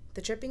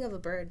 The chirping of a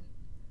bird,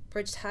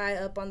 perched high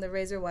up on the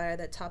razor wire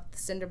that topped the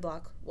cinder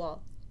block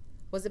wall,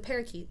 was a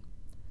parakeet,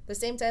 the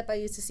same type I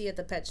used to see at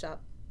the pet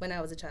shop when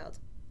I was a child.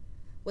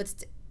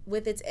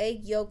 With its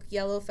egg yolk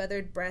yellow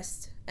feathered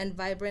breast and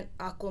vibrant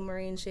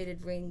aquamarine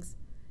shaded wings,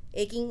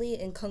 achingly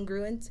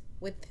incongruent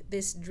with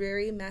this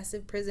dreary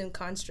massive prison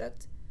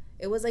construct,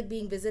 it was like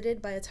being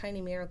visited by a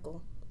tiny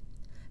miracle.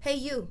 "Hey,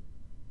 you,"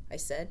 I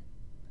said,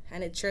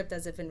 and it chirped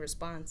as if in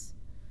response.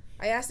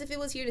 I asked if it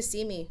was here to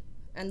see me,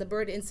 and the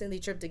bird instantly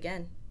chirped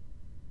again.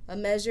 A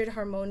measured,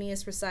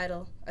 harmonious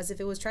recital, as if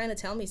it was trying to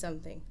tell me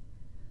something.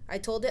 I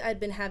told it I'd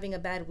been having a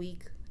bad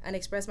week, and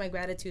expressed my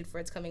gratitude for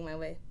its coming my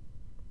way.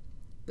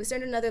 This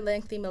earned another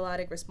lengthy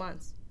melodic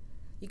response.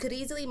 You could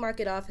easily mark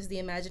it off as the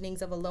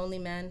imaginings of a lonely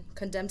man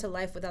condemned to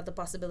life without the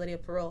possibility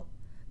of parole,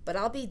 but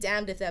I'll be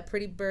damned if the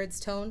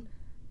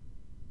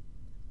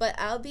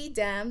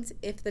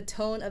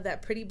tone of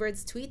that pretty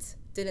bird's tweets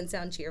didn't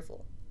sound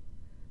cheerful.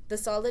 The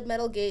solid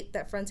metal gate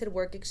that fronted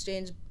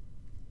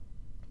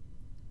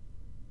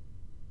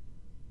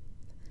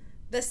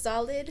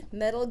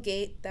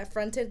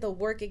the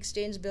work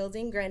exchange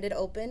building grinded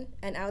open,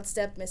 and out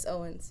stepped Miss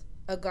Owens,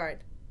 a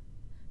guard.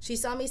 She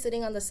saw me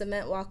sitting on the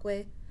cement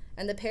walkway,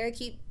 and the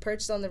parakeet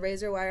perched on the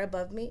razor wire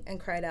above me, and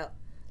cried out,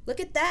 "Look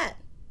at that!"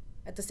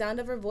 At the sound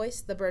of her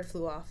voice, the bird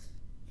flew off.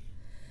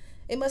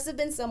 It must have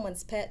been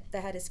someone's pet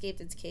that had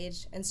escaped its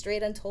cage and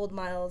strayed untold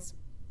miles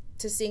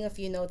to sing a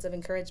few notes of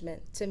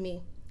encouragement to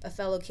me, a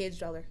fellow cage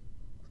dweller.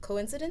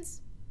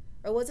 Coincidence?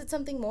 Or was it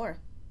something more?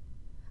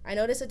 I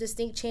noticed a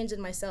distinct change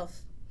in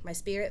myself. My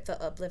spirit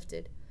felt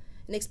uplifted,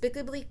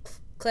 inexplicably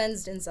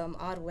cleansed in some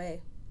odd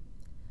way.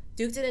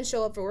 Duke didn't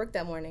show up for work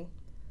that morning.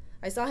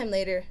 I saw him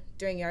later,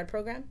 during yard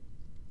program.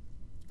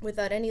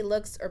 Without any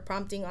looks or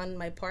prompting on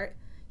my part,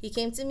 he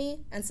came to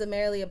me and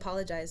summarily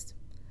apologized.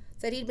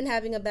 Said he'd been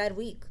having a bad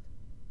week.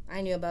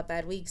 I knew about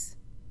bad weeks.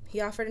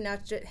 He offered an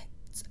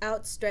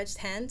outstretched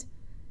hand,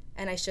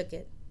 and I shook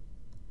it.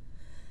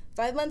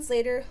 5 months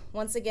later,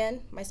 once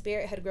again, my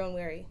spirit had grown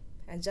weary,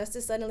 and just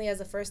as suddenly as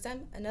the first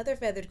time, another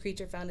feathered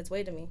creature found its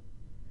way to me.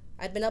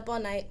 I'd been up all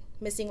night,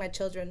 missing my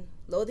children,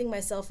 loathing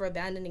myself for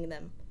abandoning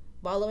them,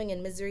 wallowing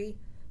in misery,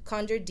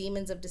 conjured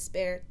demons of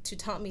despair to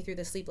taunt me through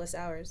the sleepless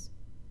hours.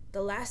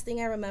 The last thing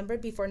I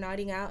remembered before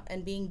nodding out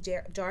and being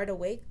jarred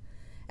awake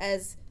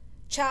as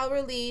 "Chow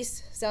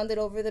release" sounded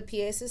over the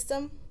PA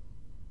system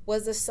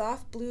was the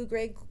soft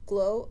blue-gray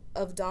glow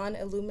of dawn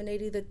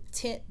illuminating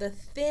the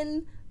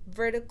thin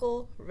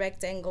vertical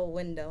rectangle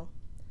window.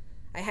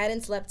 I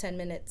hadn't slept 10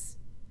 minutes.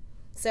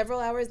 Several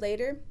hours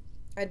later,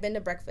 I'd been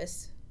to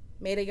breakfast,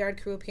 made a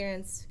yard crew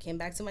appearance, came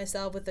back to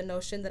myself with the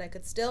notion that I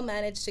could still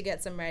manage to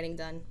get some writing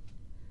done.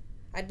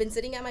 I'd been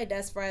sitting at my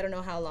desk for I don't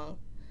know how long,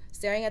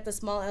 staring at the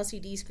small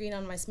LCD screen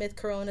on my Smith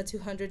Corona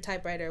 200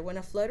 typewriter when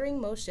a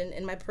fluttering motion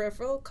in my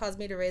peripheral caused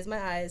me to raise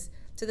my eyes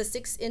to the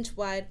 6-inch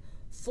wide,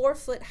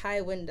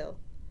 4-foot-high window.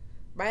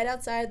 Right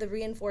outside the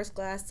reinforced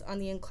glass on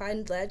the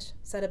inclined ledge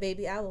sat a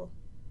baby owl.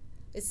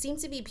 It seemed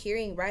to be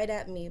peering right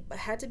at me, but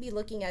had to be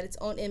looking at its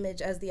own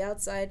image as the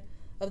outside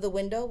of the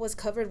window was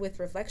covered with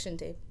reflection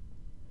tape.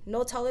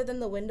 No taller than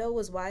the window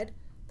was wide,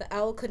 the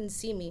owl couldn't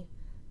see me,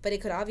 but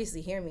it could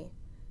obviously hear me.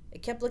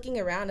 It kept looking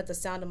around at the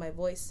sound of my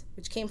voice,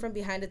 which came from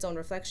behind its own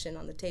reflection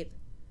on the tape.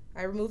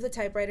 I removed the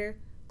typewriter,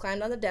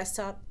 climbed on the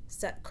desktop,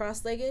 sat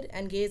cross-legged,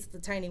 and gazed at the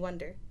tiny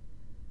wonder.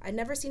 I'd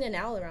never seen an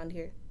owl around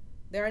here.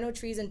 There are no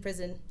trees in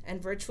prison,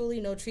 and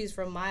virtually no trees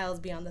for miles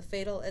beyond the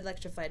fatal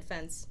electrified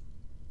fence.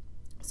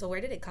 So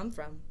where did it come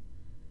from?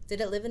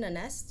 Did it live in a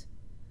nest?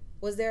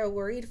 Was there a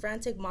worried,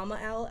 frantic mama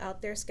owl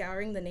out there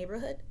scouring the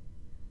neighborhood?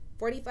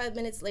 45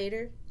 minutes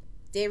later,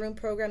 day room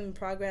program in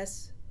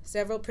progress,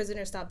 several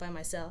prisoners stopped by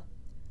my cell.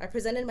 I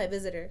presented my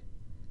visitor.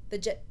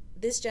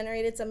 This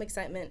generated some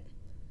excitement.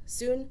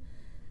 Soon,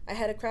 I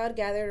had a crowd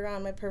gathered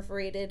around my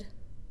perforated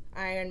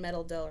iron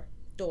metal door.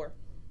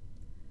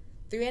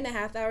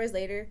 3.5 hours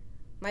later,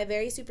 my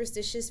very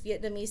superstitious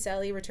Vietnamese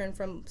Sally returned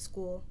from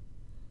school.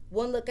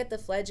 One look at the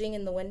fledgling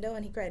in the window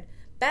and he cried,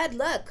 "Bad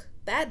luck!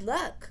 Bad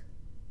luck!"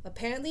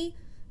 Apparently,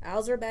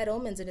 owls were bad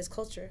omens in his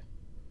culture.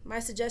 My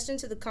suggestion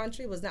to the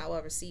contrary was not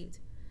well received.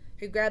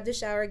 He grabbed his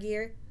shower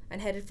gear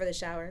and headed for the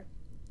shower.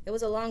 It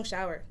was a long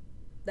shower.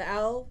 The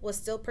owl was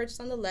still perched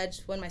on the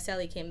ledge when my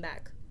Sally came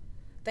back.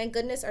 Thank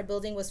goodness our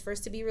building was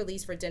first to be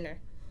released for dinner,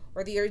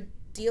 or the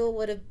ordeal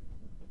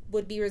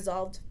would be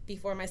resolved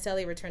before my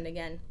Sally returned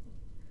again.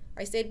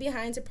 I stayed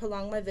behind to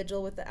prolong my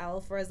vigil with the owl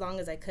for as long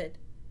as I could.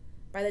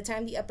 By the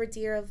time the upper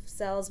tier of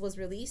cells was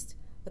released,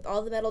 with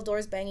all the metal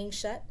doors banging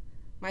shut,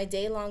 my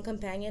day-long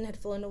companion had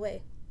flown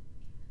away.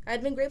 I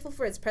had been grateful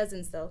for his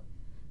presence, though.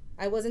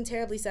 I wasn't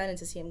terribly saddened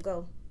to see him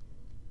go.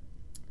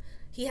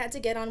 He had to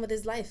get on with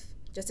his life,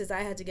 just as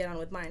I had to get on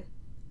with mine.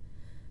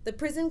 The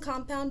prison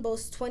compound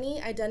boasts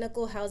 20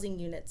 identical housing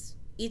units,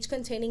 each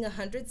containing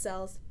 100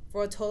 cells,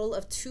 for a total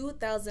of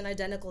 2,000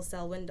 identical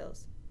cell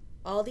windows.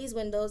 All these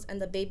windows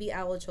and the baby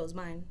owl chose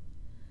mine.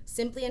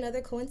 Simply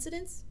another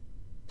coincidence?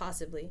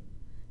 Possibly.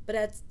 But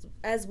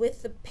as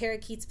with the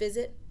parakeet's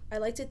visit, I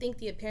like to think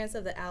the appearance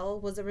of the owl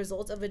was a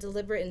result of a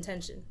deliberate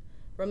intention,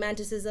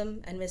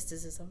 romanticism and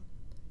mysticism.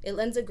 It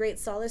lends a great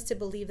solace to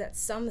believe that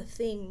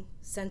something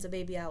sent a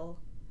baby owl,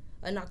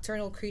 a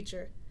nocturnal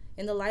creature,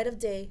 in the light of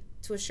day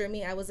to assure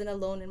me I wasn't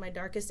alone in my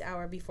darkest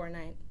hour before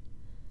night.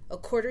 A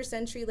quarter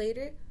century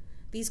later,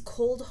 these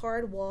cold,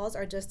 hard walls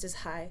are just as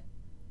high.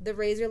 The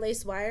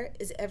razor-laced wire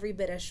is every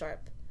bit as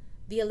sharp.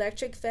 The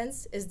electric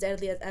fence is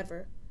deadly as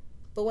ever.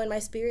 But when my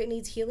spirit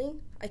needs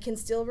healing, I can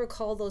still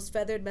recall those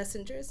feathered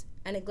messengers,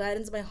 and it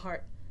gladdens my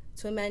heart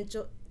to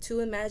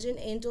imagine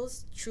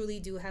angels truly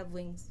do have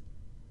wings.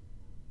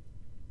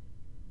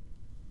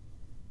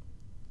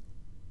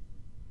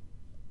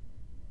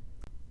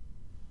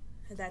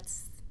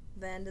 That's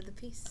the end of the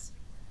piece.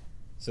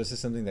 So this is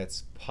something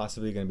that's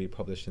possibly going to be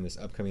published in this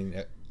upcoming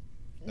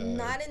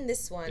not in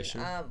this one. issue?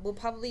 We'll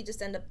probably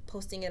just end up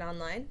posting it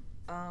online.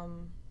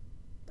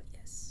 But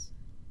yes.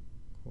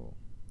 Cool.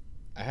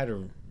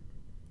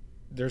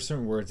 There's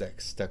certain words that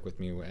stuck with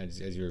me as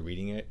you were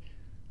reading it.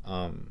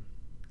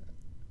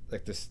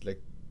 Like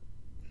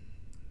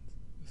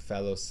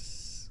fellow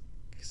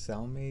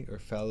cellmate or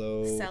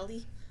fellow...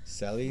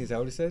 Sally, is that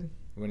what he said?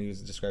 When he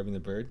was describing the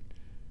bird?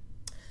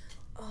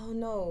 Oh,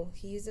 no.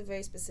 He used a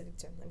very specific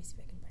term. Let me see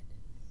if I can find it.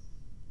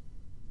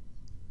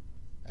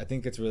 I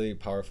think it's really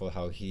powerful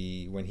how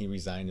when he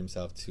resigned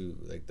himself to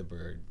like the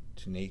bird,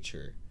 to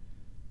nature,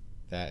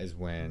 that is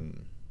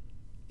when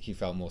he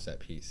felt most at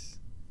peace,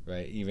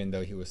 right? Even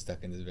though he was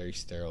stuck in this very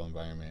sterile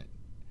environment.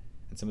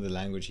 And some of the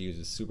language he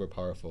uses is super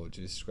powerful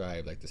to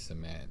describe like the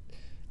cement,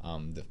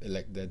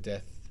 the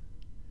death,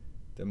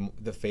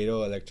 the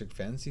fatal electric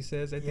fence, he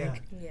says, I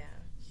think. Yeah.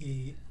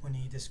 When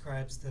he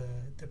describes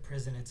the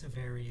prison, it's a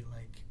very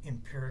like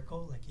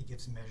empirical, like he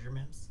gives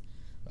measurements.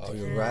 Oh,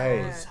 you're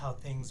right. How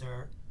things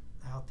are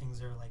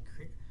like,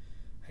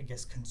 I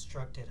guess,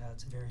 constructed. How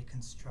it's very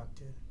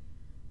constructed,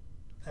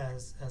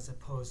 as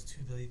opposed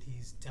to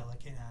these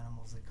delicate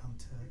animals that come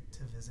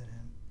to visit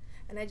him.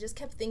 And I just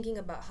kept thinking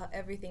about how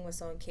everything was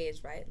so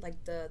encaged, right?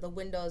 Like the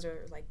windows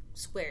are like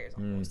squares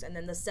almost, and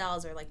then the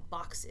cells are like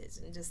boxes,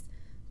 and just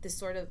this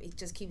sort of, it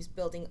just keeps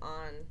building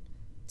on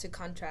to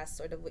contrast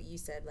sort of what you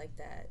said, like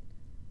that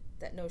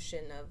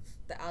notion of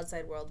the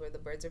outside world where the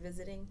birds are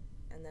visiting,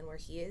 and then where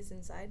he is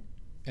inside.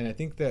 And I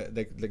think that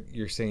like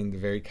you're saying, the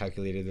very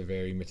calculated, the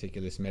very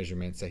meticulous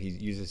measurements that he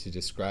uses to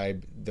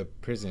describe the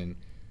prison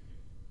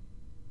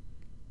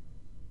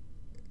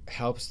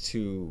helps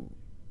to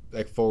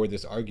like forward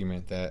this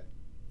argument that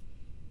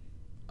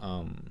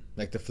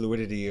like the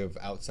fluidity of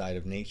outside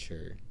of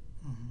nature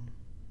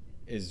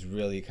is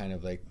really kind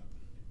of like,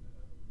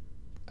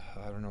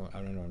 I don't know what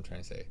I'm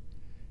trying to say.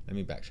 Let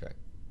me backtrack.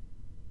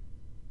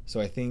 So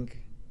I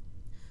think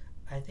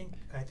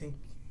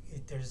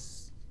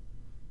there's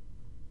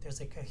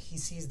like he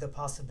sees the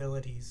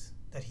possibilities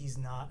that he's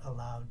not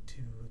allowed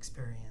to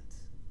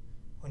experience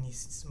when he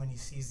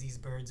sees these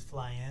birds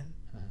fly in,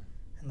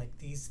 and like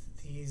these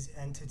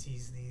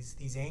entities,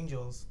 these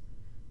angels,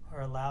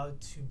 are allowed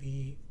to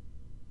be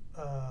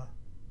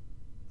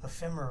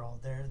ephemeral.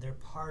 They're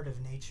part of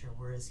nature,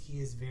 whereas he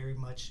is very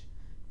much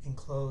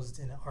enclosed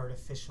in an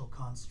artificial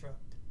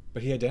construct.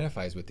 But he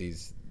identifies with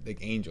these like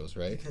angels,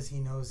 right? Because he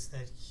knows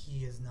that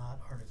he is not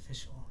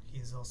artificial. He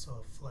is also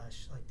of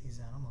flesh, like these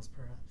animals,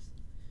 perhaps.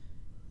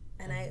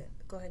 And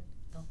go ahead.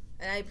 No.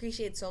 And I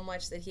appreciate so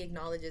much that he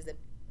acknowledges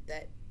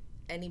that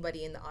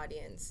anybody in the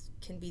audience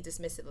can be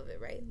dismissive of it,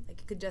 right? Like,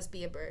 it could just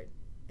be a bird.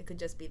 It could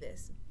just be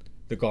this.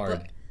 The guard.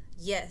 But,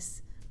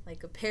 yes.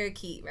 Like a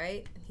parakeet,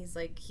 right? And he's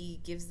like, he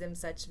gives them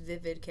such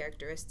vivid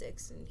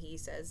characteristics, and he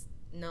says,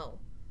 no.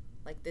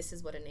 like, this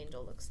is what an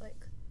angel looks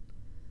like.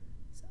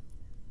 So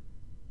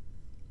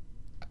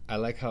I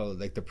like how,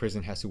 like, the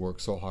prison has to work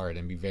so hard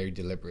and be very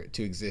deliberate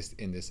to exist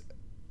in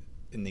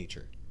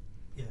nature.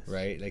 Yes.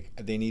 Right? Like,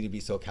 they need to be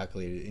so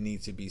calculated. It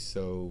needs to be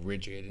so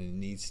rigid, and it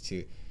needs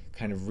to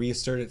kind of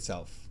reassert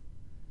itself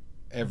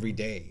every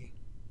day.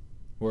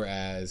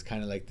 Whereas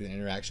kind of like the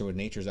interaction with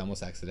nature is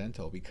almost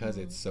accidental because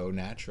it's so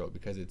natural,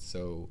 because it's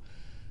so,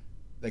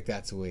 like,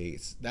 that's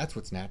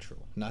what's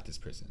natural, not this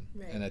prison.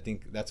 Right. And I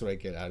think that's what I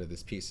get out of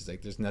this piece is,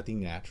 like, there's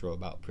nothing natural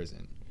about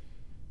prison,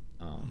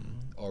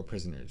 or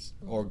prisoners,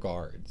 or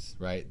guards,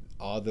 right?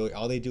 All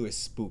they do is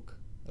spook,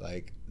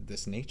 like,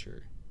 this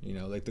nature, you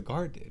know, like the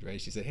guard did,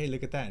 right? She said, hey,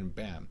 look at that, and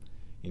bam,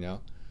 you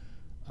know?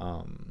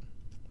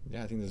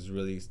 Yeah, I think this is a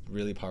really,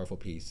 really powerful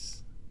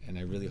piece, and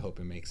I really hope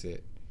it makes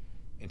it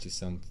into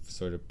some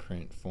sort of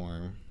print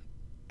form.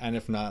 And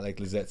if not, like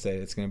Lizette said,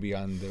 it's going to be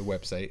on the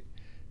website,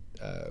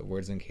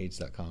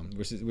 wordsandcage.com,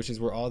 which is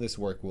where all this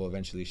work will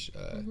eventually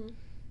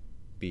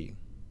be.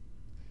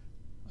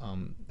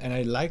 And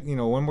I like, you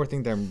know, one more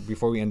thing that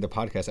before we end the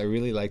podcast, I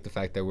really like the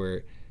fact that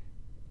we're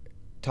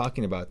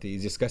talking about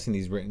discussing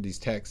these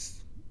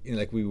texts, you know,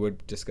 like we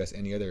would discuss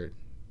any other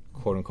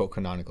quote unquote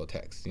canonical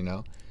text, you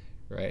know,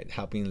 right?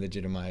 Helping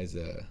legitimize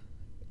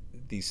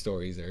these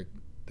stories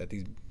that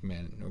these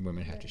men or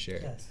women have to share.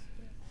 Yes.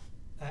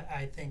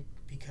 I think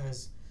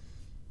because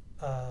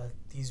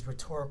these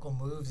rhetorical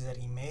moves that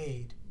he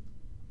made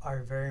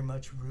are very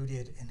much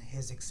rooted in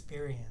his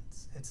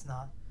experience. It's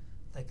not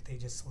like they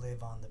just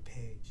live on the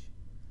page.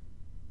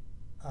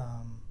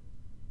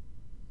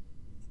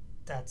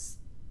 That's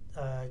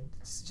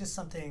it's just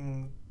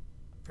something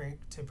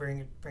to bring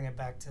it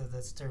back to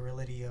the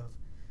sterility of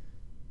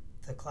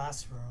the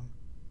classroom,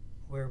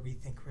 where we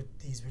think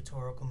these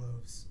rhetorical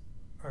moves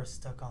are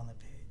stuck on the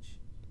page,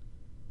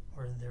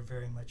 or they're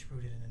very much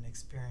rooted in an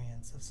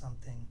experience of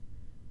something.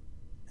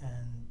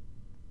 And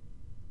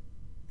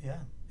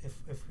yeah,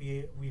 if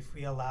we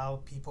allow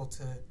people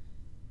to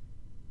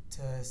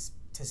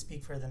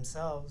speak for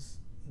themselves,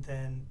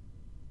 then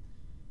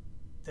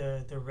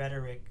the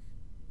rhetoric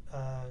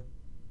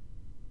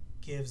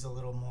gives a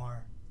little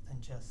more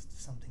than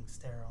just something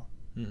sterile.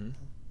 Mm-hmm.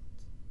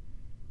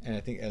 And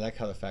I like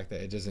how the fact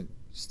that it doesn't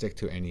stick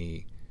to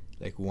any,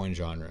 like, one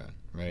genre,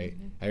 right?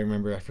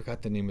 Mm-hmm. I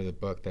forgot the name of the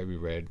book that we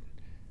read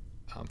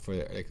for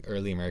like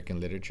early American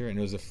literature, and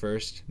it was the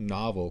first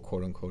novel,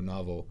 quote unquote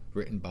novel,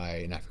 written by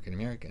an African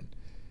American.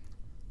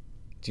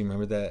 Do you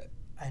remember that?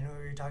 I know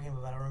what you're talking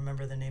about. I don't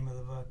remember the name of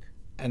the book.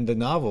 And the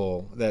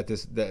novel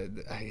is it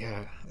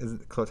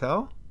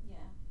Clotel? Yeah.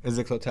 Is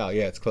it Clotel?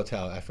 Yeah, it's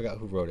Clotel. I forgot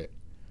who wrote it.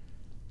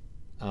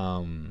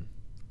 And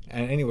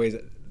anyways,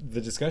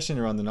 the discussion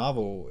around the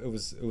novel, it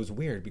was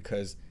weird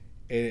because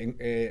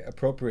it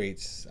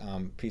appropriates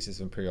pieces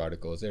from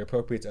periodicals. It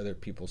appropriates other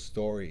people's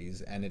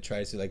stories, and it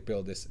tries to, like,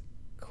 build this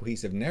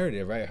cohesive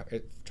narrative, right?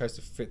 It tries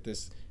to fit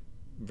this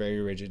very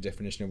rigid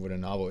definition of what a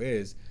novel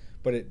is,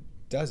 but it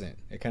doesn't.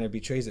 It kind of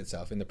betrays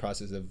itself in the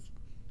process of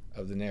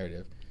the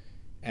narrative.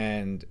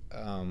 And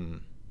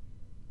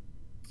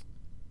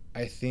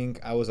I think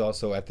I was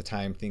also at the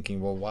time thinking,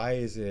 well,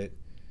 why do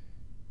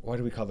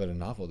we call it a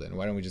novel then?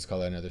 Why don't we just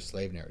call it another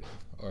slave narrative?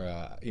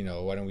 Or, you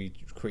know, why don't we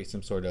create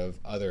some sort of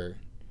other,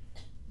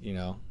 you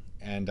know?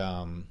 And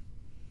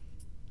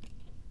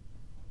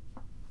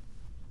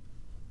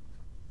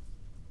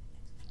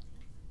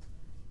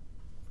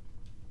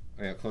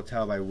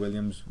Clotel by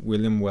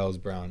William Wells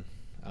Brown.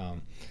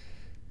 And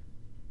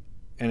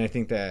I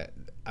think that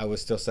I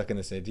was still stuck in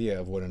this idea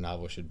of what a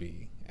novel should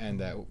be, and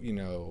that, you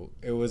know,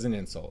 it was an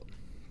insult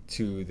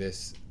to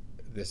this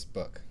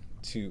book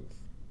to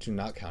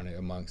not count it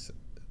amongst,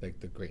 like,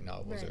 the great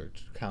novels, right, or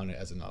to count it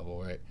as a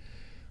novel, right?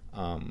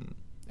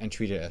 And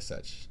treat it as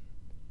such.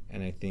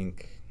 And I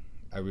think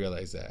I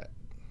realized that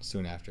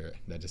soon after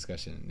that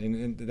discussion.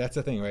 And that's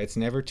the thing, right? It's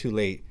never too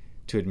late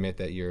to admit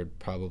that you're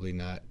probably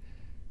not,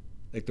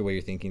 like, the way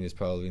you're thinking is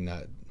probably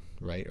not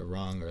right or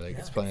wrong, or, like,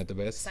 it's probably not the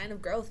best. Sign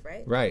of growth,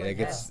 right? Right. Like,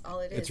 that's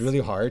all it is. It's really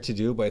hard to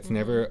do, but it's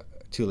never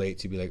too late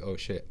to be like, oh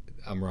shit,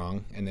 I'm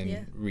wrong, and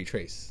then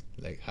retrace.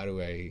 Like, how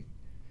do I?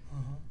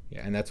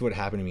 Yeah, and that's what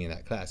happened to me in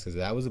that class, because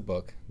that was a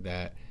book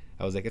that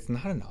I was like, it's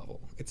not a novel.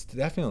 It's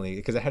definitely,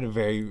 because I had a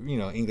very, you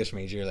know, English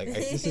major. Like,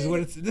 this is what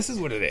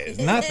it is,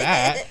 not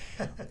that.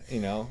 You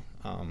know,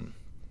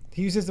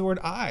 he uses the word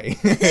I.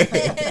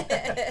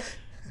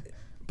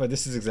 But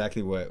this is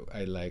exactly what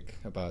I like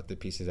about the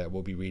pieces that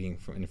we'll be reading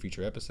in the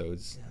future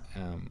episodes.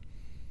 Yeah.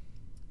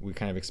 We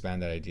kind of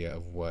expand that idea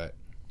of what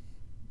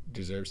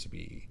deserves to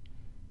be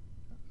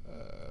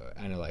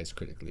analyzed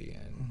critically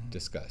and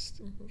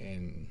discussed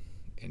in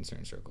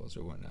certain circles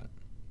or whatnot.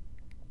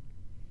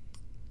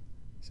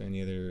 So,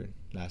 any other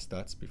last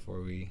thoughts before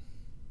we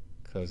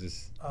close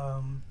this?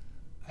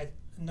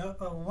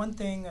 One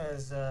thing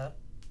is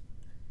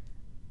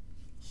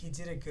he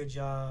did a good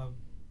job.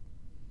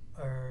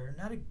 Or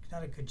not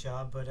a good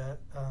job, but I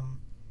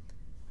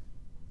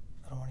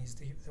don't want to use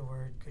the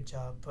word good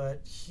job, but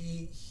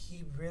he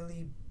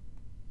really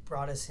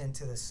brought us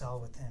into the cell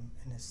with him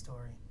in his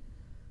story.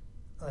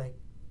 Like,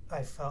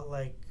 I felt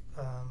like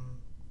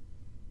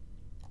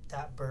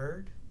that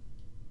bird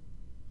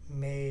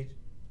made,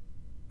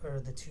 or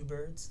the two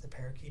birds, the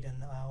parakeet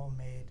and the owl,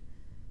 made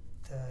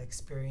the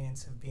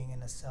experience of being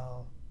in a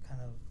cell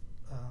kind of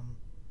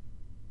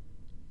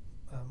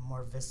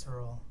more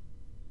visceral,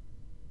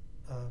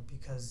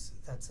 because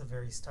that's a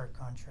very stark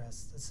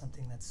contrast. It's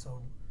something that's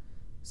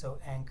so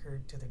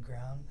anchored to the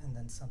ground, and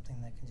then something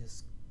that can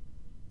just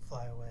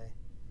fly away.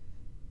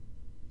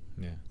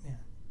 Yeah. Yeah.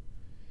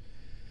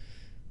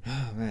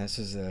 Oh man, this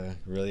is a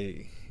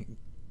really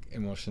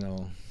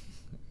emotional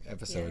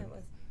episode. Yeah, it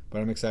was.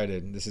 But I'm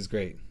excited. This is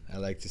great. I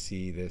like to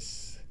see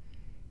this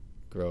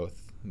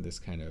growth, this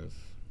kind of,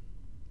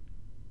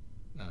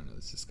 I don't know,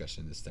 this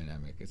discussion, this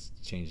dynamic. It's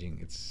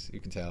changing.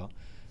 You can tell.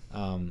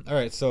 All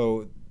right,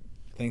 so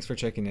thanks for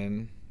checking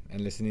in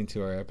and listening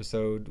to our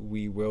episode.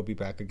 We will be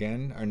back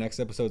again. Our next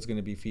episode is going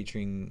to be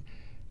featuring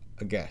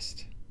a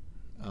guest.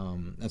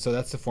 And so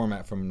that's the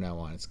format from now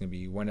on. It's going to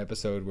be one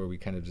episode where we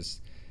kind of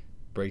just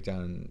break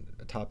down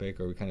a topic,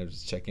 or we kind of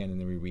just check in and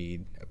then we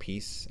read a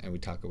piece and we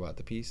talk about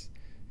the piece.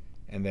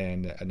 And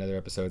then another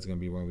episode is going to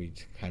be where we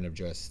kind of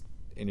just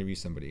interview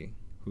somebody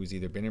who's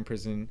either been in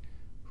prison,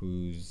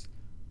 who's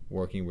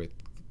working with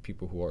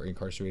people who are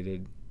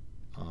incarcerated,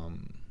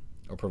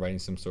 or providing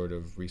some sort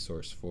of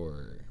resource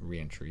for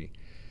reentry.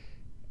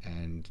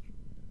 And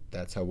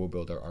that's how we'll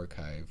build our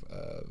archive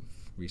of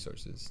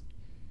resources.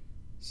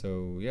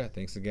 So yeah,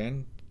 thanks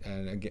again.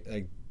 And again,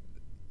 I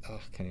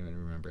can't even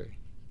remember.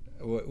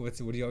 What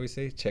do you always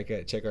say? Check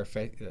our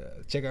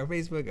Facebook.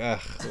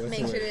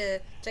 Make sure to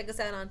check us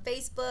out on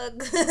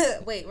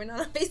Facebook. Wait, we're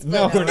not on Facebook.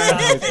 No, we're not on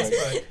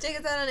Facebook. Check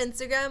us out on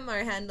Instagram.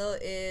 Our handle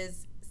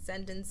is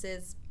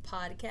Sentences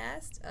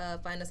Podcast.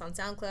 Find us on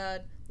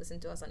SoundCloud. Listen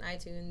to us on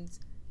iTunes.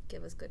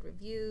 Give us good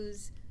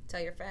reviews.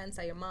 Tell your friends.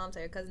 Tell your mom.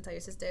 Tell your cousin. Tell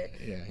your sister.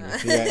 Yeah, your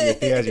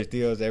tias, your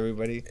tios,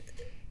 everybody.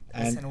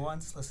 Listen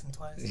once, listen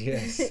twice.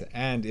 Yes,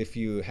 and if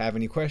you have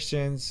any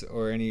questions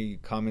or any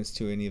comments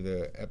to any of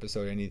the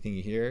episode, anything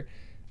you hear,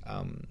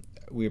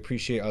 we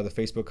appreciate all the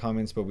Facebook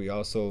comments, but we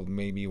also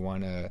maybe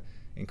want to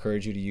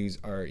encourage you to use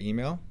our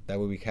email. That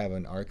way we have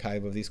an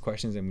archive of these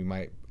questions, and we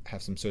might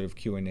have some sort of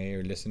Q&A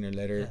or listener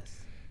letter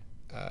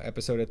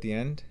episode at the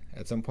end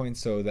at some point.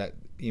 So that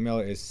email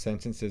is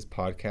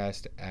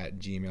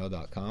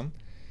sentencespodcast@gmail.com.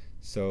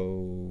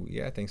 So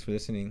yeah, thanks for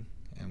listening,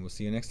 and we'll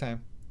see you next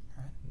time.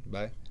 All right.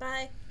 Bye.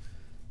 Bye.